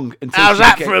wasn't long until How's she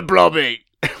that became, for a blobby?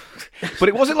 But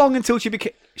it wasn't long until she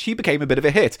became a bit of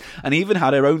a hit and even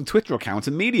had her own Twitter account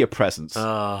and media presence.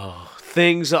 Oh,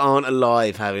 things that aren't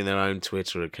alive having their own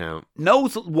Twitter account.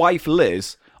 Noel's wife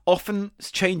Liz often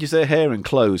changes her hair and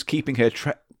clothes, keeping her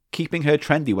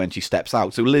trendy when she steps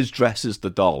out. So Liz dresses the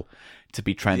doll to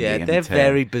be trendy. Yeah, and they're in turn.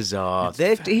 very bizarre.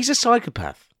 He's a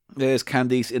psychopath. There's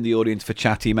Candice in the audience for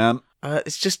Chatty Man.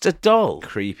 It's just a doll.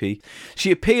 Creepy.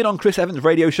 She appeared on Chris Evans'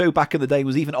 radio show back in the day and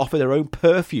was even offered her own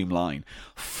perfume line.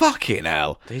 Fucking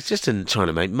hell. He's just trying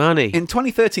to make money. In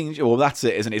 2013, well, that's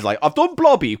it, isn't it? He's like, I've done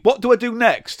Blobby. What do I do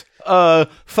next?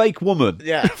 Fake woman.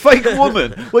 Yeah. Fake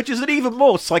woman, which is an even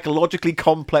more psychologically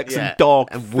complex Yeah, and dark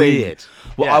and thing. weird.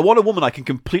 Well, Yeah. I want a woman I can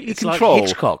completely It's control. like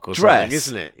Hitchcock or dress, something,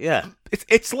 isn't it? Yeah.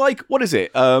 It's like, what is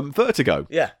it? Vertigo.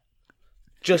 Yeah.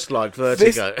 Just like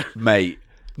Vertigo. This, mate,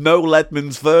 Noel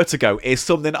Edmonds' Vertigo is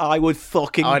something I would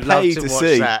fucking I'd love pay to to watch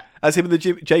see. that. As him in the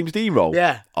James Dean role.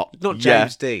 Yeah. Not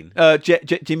James Dean.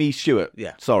 Jimmy Stewart.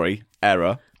 Yeah. Sorry,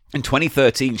 error. In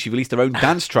 2013, she released her own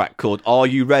dance track called Are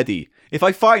You Ready? If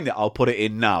I find it, I'll put it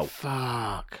in now.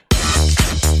 Fuck.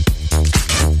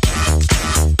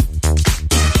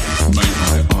 May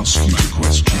I ask you a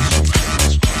question?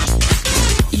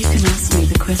 You can ask me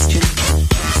the question.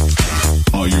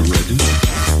 Are you ready?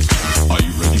 Are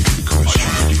you ready for the question?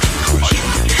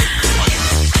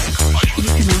 You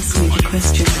can ask me the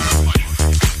question. Oh,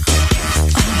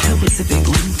 I hope it's a big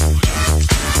one.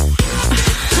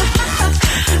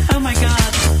 Oh my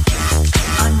god.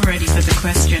 I'm ready for the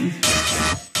question.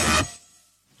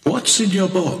 What's in your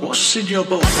box? What's in your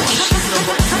box?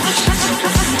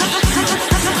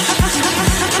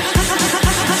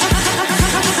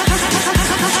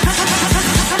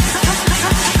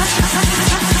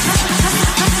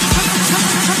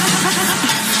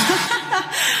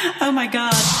 Oh my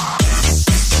god.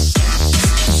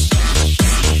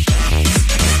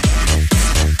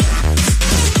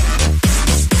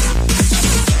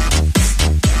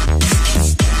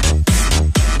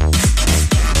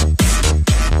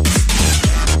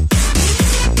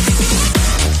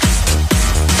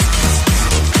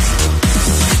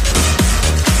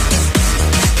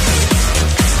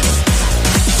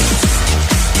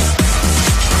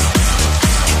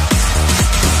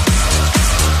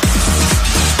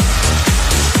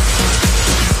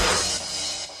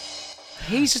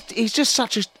 He's just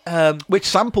such a Which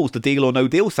samples the Deal or No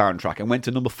Deal soundtrack and went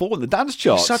to number 4 in the dance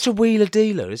charts. such a wheeler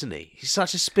dealer, isn't he? He's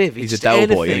such a spiv. He's a just Del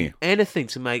boy, anything, isn't anything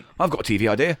to make. I've got a TV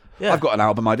idea. Yeah. I've got an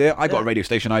album idea. I've got Yeah. a radio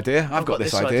station idea. I've got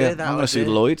this idea. that I'm going to sue idea.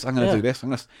 the Lloyds. I'm going to Yeah. do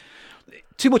this.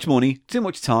 Too much money, too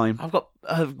much time. I've got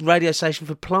a radio station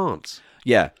for plants.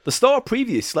 Yeah. The star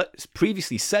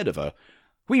previously said of her,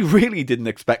 we really didn't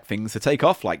expect things to take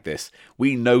off like this.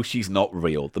 We know she's not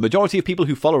real. The majority of people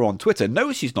who follow her on Twitter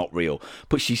know she's not real,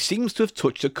 but she seems to have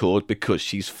touched a chord because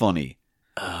she's funny.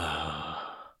 Oh,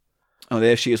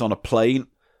 there she is on a plane.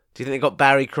 Do you think they got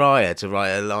Barry Cryer to write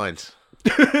her lines?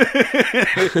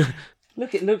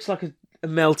 Look, it looks like a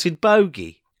melted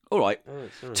bogey. All right.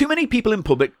 Too many people in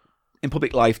public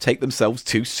life take themselves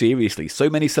too seriously. So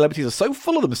many celebrities are so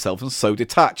full of themselves and so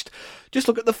detached. Just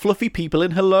look at the fluffy people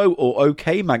in Hello or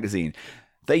OK magazine.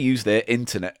 They use their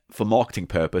internet for marketing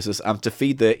purposes and to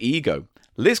feed their ego.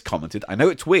 Liz commented, I know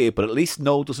it's weird, but at least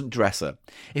Noel doesn't dress her.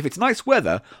 If it's nice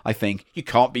weather, I think, you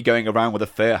can't be going around with a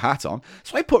fur hat on,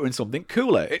 so I put her in something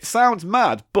cooler. It sounds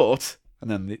mad, but... And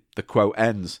then the quote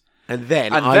ends. And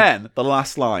then then the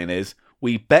last line is,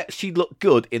 we bet she'd look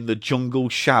good in the jungle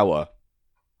shower.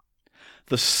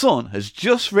 The Sun has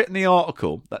just written the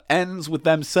article that ends with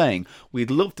them saying,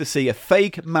 we'd love to see a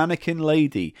fake mannequin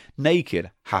lady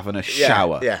naked having a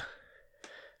shower. Yeah.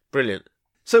 Brilliant.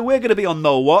 So we're going to be on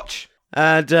Noel Watch.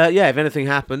 And, if anything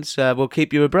happens, we'll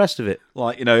keep you abreast of it.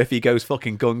 Like, if he goes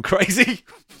fucking gun crazy.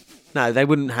 No, they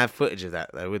wouldn't have footage of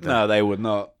that, though, would they? No, they would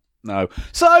not. No.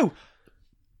 So,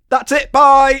 that's it.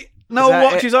 Bye. Noel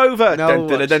Watch is over. Noel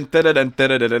Watch.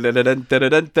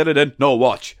 Noel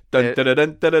Watch.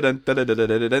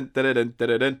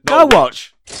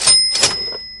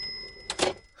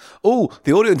 Oh,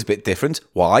 the audio's a bit different.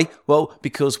 Why? Well,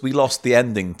 because we lost the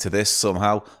ending to this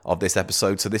somehow of this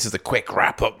episode. So this is a quick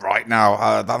wrap up right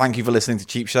now. Thank you for listening to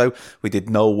Cheap Show. We did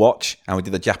Noel Watch and we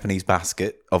did the Japanese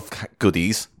basket of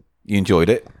goodies. You enjoyed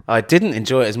it? I didn't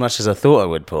enjoy it as much as I thought I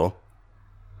would, Paul.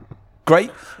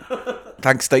 Great.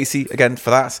 Thanks, Stacey, again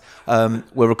for that.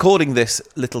 We're recording this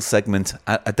little segment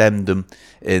addendum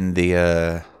in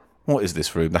the... what is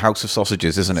this room? The House of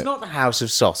Sausages, isn't it? It's not the House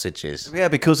of Sausages. Yeah,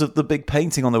 because of the big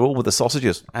painting on the wall with the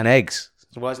sausages. And eggs.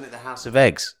 So why isn't it the House of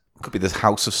Eggs? Could be the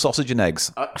House of Sausage and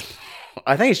Eggs.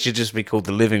 I think it should just be called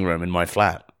the living room in my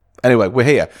flat. Anyway, we're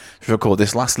here to record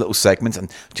this last little segment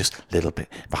and just a little bit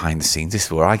behind the scenes. This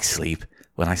is where I sleep.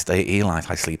 When I stay at Eli's,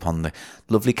 I sleep on the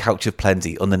lovely couch of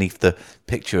plenty underneath the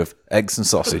picture of eggs and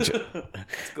sausage.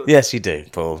 Yes, you do,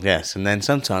 Paul. Yes. And then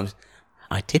sometimes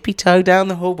I tippy-toe down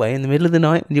the hallway in the middle of the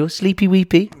night and you're sleepy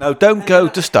weepy. No, don't go.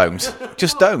 Just don't.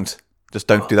 Just don't. Just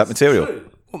don't do that material.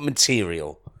 What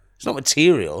material? It's not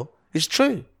material. It's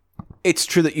true. It's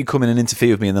true that you come in and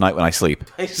interfere with me in the night when I sleep.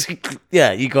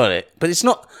 Yeah, you got it. But it's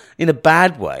not in a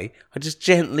bad way. I just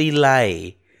gently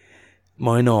lay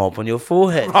my knob on your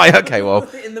forehead. Right, okay, well,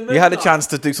 you had a chance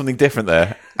to do something different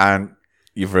there, and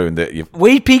you've ruined it.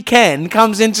 Weepy Ken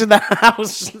comes into the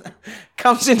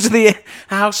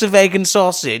house of egg and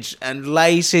sausage and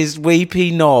lays his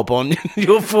weepy knob on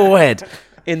your forehead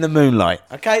in the moonlight.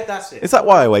 Okay, that's it. Is that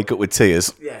why I wake up with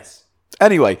tears? Yes.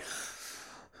 Anyway,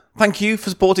 thank you for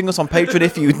supporting us on Patreon.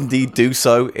 If you indeed do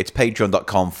so, it's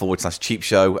patreon.com/Cheap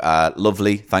Show.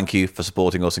 Lovely. Thank you for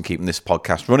supporting us and keeping this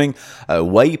podcast running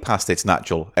way past its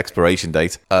natural expiration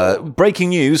date. Breaking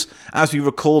news, as we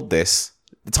record this,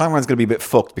 the timeline's going to be a bit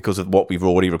fucked because of what we've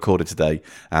already recorded today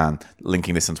and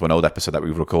linking this into an old episode that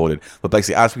we've recorded. But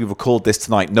basically, as we record this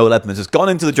tonight, Noel Edmonds has gone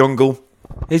into the jungle.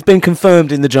 He's been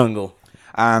confirmed in the jungle.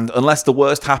 And unless the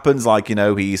worst happens, like,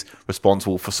 he's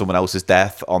responsible for someone else's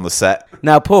death on the set.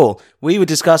 Now, Paul, we were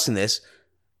discussing this.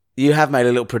 You have made a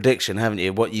little prediction, haven't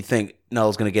you, what you think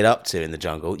Noel's going to get up to in the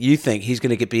jungle. You think he's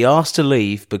going to be asked to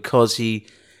leave because he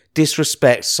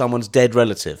disrespects someone's dead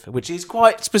relative, which is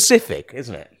quite specific,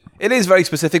 isn't it? It is very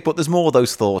specific, but there's more of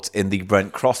those thoughts in the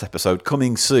Brent Cross episode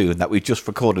coming soon that we've just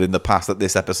recorded in the past that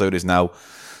this episode is now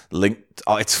linked.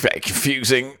 Oh, it's very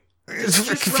confusing. It's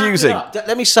very confusing.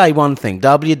 Let me say one thing.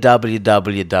 www.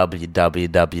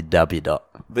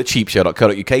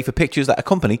 thecheapshow.co.uk for pictures that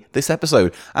accompany this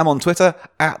episode. I'm on Twitter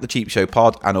at The Cheap Show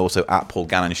Pod and also at Paul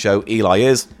Gannon Show. Eli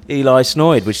is Eli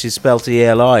Snoid, which is spelled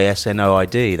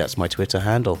ELISNOID. That's my Twitter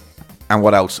handle. And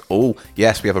what else? Oh,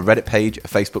 yes, we have a Reddit page, a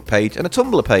Facebook page, and a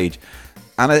Tumblr page,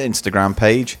 and an Instagram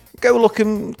page. Go look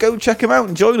and go check them out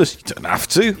and join us. You don't have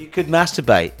to. You could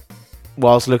masturbate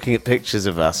whilst looking at pictures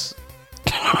of us.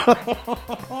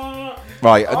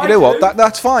 Right, you know what?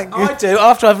 That's fine. I do.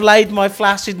 After I've laid my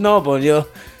flaccid knob on your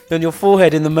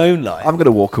forehead in the moonlight. I'm going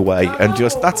to walk away and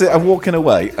just... That's it. I'm walking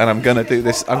away and I'm going to do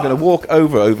this. I'm going to walk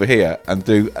over here and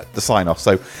do the sign-off.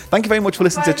 So thank you very much for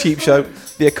listening to Cheap Show,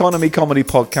 the economy comedy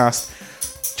podcast.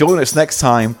 Join us next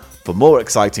time for more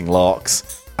exciting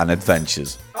larks and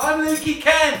adventures. I'm Lukey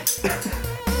Kent.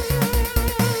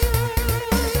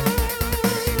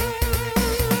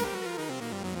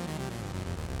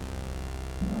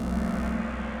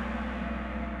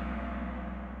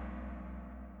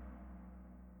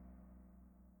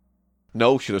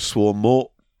 Noel should have sworn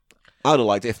more. I'd have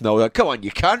liked it if Noel... Come on,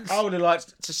 you can't. I would have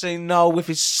liked to see Noel with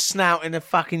his snout in a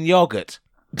fucking yoghurt.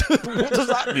 What does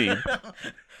that mean?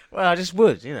 Well, I just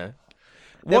would,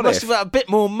 What must have been a bit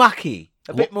more mucky.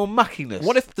 Bit more muckiness.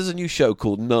 What if there's a new show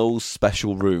called Noel's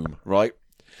Special Room, right?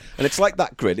 And it's like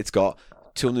that grid. It's got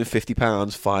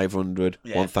 £250, 500,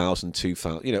 1,000,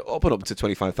 2,000, up and up to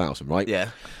 25,000, right?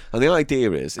 Yeah. And the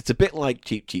idea is, it's a bit like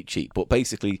Cheap, but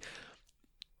basically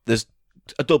there's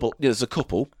there's a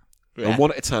couple, and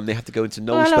one at a time they have to go into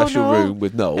Noel's special room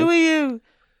with Noel. Who are you?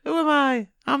 Who am I?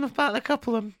 I'm about the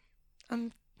couple.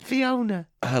 I'm Fiona.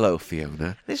 Hello,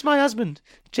 Fiona. This is my husband,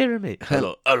 Jeremy.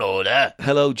 Hello. Hello there.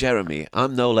 Hello, Jeremy.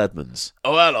 I'm Noel Edmonds.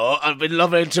 Oh, hello. I've been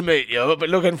lovely to meet you. I've been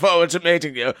looking forward to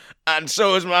meeting you. And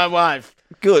so is my wife.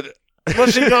 Good.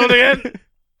 What's she called again?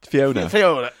 Fiona.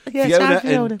 Fiona. Yes, I'm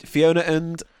Fiona. Fiona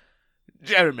and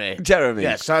Jeremy. Jeremy.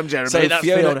 Yes, I'm Jeremy. So That's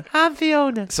Fiona- Fiona. I'm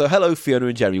Fiona. So, hello, Fiona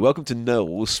and Jeremy. Welcome to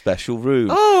Noel's special room.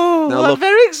 Oh, Now I'm look-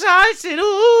 very excited.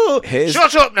 Ooh. Here's-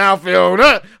 Shut up now,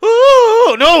 Fiona.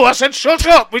 Ooh, no, I said shut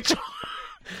up.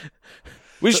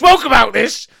 We spoke about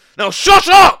this. Now shut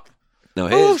up. Now,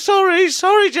 Oh, here's...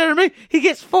 sorry, Jeremy. He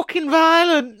gets fucking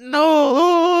violent.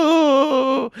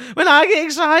 No, when I get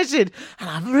excited, and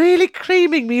I'm really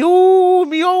creaming me. Oh,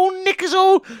 me old knickers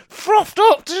all frothed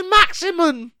up to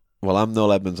maximum. Well, I'm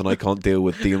Noel Edmonds, and I can't dealing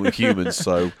with humans,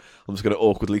 so I'm just going to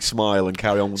awkwardly smile and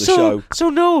carry on with the show.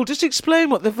 So Noel, just explain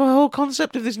what the whole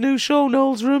concept of this new show,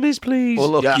 Noel's Room, is, please. Well,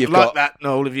 look, yeah, you've like got that,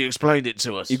 Noel. If you explained it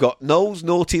to us, you've got Noel's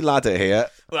naughty ladder here,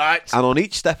 right? and on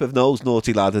each step of Noel's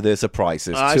naughty ladder, there's a price.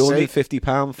 There's I see.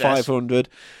 £250, Yes. 500,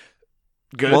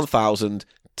 Good. 1,000,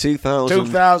 2,000,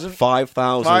 2,000,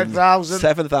 5,000, 5,000,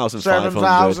 7,500,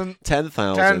 7,000,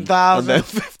 10,000, 10,000, and then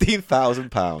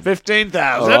 £15,000.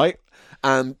 15,000. All right.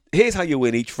 And here's how you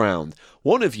win each round.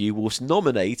 One of you will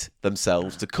nominate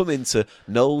themselves to come into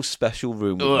Noel's special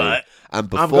room with All me right.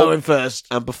 and I'm going first.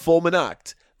 and perform an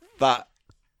act that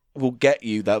will get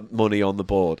you that money on the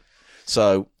board.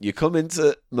 So you come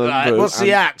into the Right. room. What's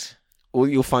the act? Well,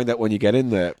 you'll find out when you get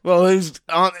in there. Well, is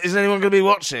anyone going to be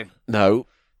watching? No.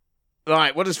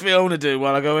 Right. What does Fiona do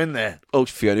while I go in there? Oh,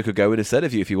 Fiona could go in instead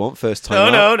of you if you want. First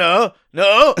time out.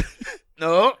 No.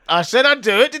 No, I said I'd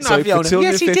do it, didn't So I, for Fiona? 250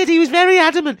 Yes, he did. He was very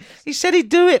adamant. He said he'd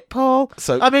do it, Paul.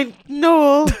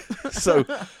 Noel. So,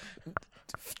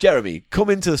 Jeremy, come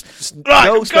into Right,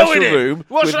 Noel's I'm special going in. room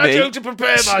What with should me. I do to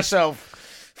prepare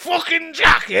myself? Fucking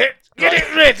jacket. Get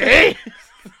it ready.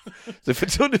 So for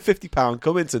 £250,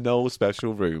 come into Noel's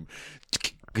special room.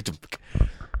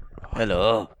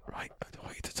 Hello. Right, I don't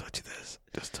want you to touch this.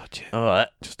 Just touch it. All right.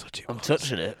 Just touch it. I'm once.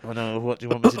 touching it. I know. What do you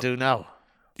want me to do now?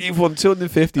 You've won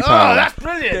 £250. Oh, that's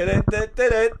brilliant.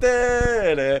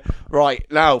 Right,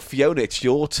 now, Fiona, it's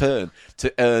your turn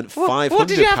to earn £500. What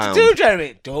did you have to do,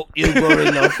 Jeremy? Don't you worry,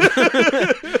 love.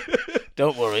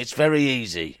 Don't worry. It's very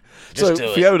easy. Just do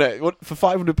So, it. Fiona, for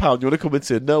 £500, you want to come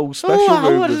into Noel's special Oh,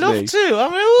 room I would with love me? to. I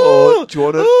mean, Oh, do you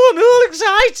wanna- I'm all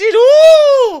excited.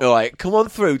 Ooh. All right, come on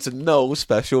through to Noel's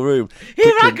special room.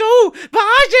 Here I go.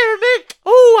 Bye, Jeremy.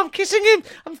 Oh, I'm kissing him.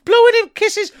 I'm blowing him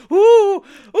kisses. Ooh.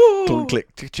 Clunk,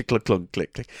 click, click, click, clunk,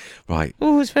 click, click. Right,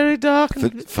 Oh, it's very dark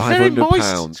and For very £500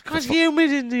 moist. It's quite for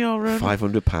humid in your room.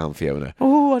 £500, Fiona.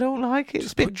 Oh, I don't like it.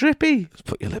 It's a bit drippy. Just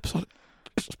put your lips on it.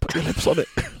 Just put your lips on it.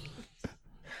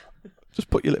 Just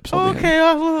put your lips on it. Okay,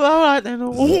 all right then.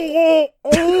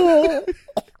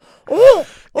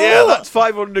 Yeah, that's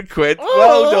 500 quid. Oh,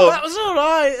 Well done. that was all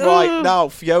right. Right, now,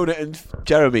 Fiona and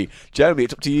Jeremy. Jeremy,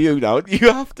 it's up to you now.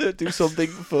 You have to do something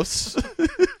for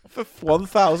for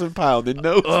 £1,000 in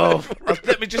no Oh,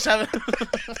 let me just have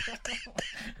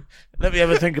let me have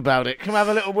a think about it. Can I have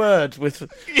a little word with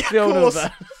Fiona? course.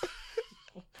 About...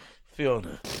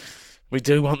 Fiona, we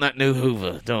do want that new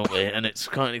Hoover, don't we? And it's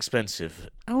quite expensive.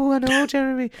 Oh, I know,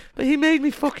 Jeremy, but he made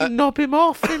me fucking knob him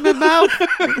off in my mouth.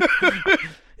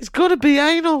 It's got to be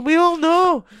anal. We all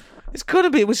know. It's got to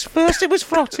be. It was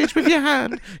frottage with your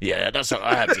hand. Yeah, that's what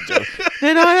I had to do.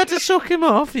 Then I had to suck him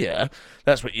off. Yeah,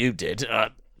 that's what you did.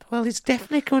 Well, it's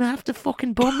definitely going to have to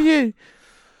fucking bum you.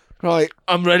 Right.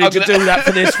 I'm ready to do that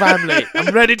for this family.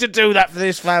 I'm ready to do that for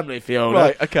this family, Fiona.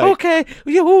 Right, okay. Okay,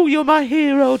 you're my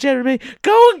hero, Jeremy.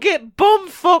 Go and get bum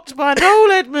fucked by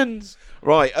Noel Edmonds.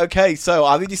 Right, okay, so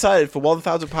have you decided for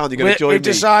 £1,000 you're going to join me? We've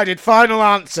decided. Final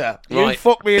answer. You Right.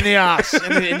 fuck me in the ass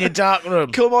in your dark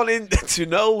room. Come on in to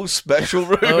Noel's special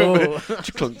room. Oh.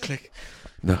 Clunk, click.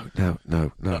 No.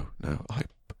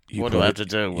 What do I have to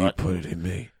do? You Right. put it in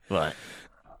me. Right.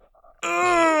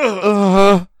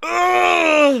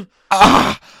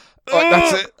 Right,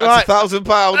 that's it. Right. That's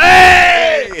 £1,000.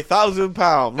 Hey!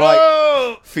 £1,000. Right,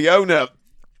 Oh! Fiona.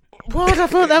 What? I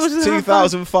thought that was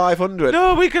 2,500.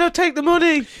 No, we could take the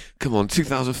money. Come on,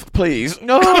 2,000. Please.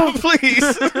 No.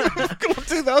 Please. Come on,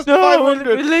 2,500.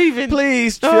 No, we're leaving.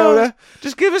 Please, No. Fiona.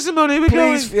 Just give us the money. We're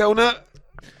Please, going. Fiona.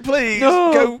 Please.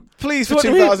 No. Go. Please for What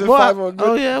do we- 2,500. what?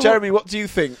 Oh, yeah, what- Jeremy, what do you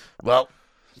think? Well,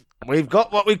 we've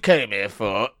got what we came here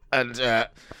for, and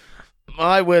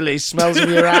my willy smells of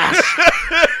your ass.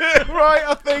 Right,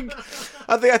 I think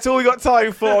that's all we got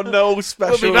time for. No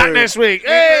special. We'll be back room. next week.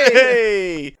 Hey!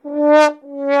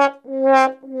 Hey!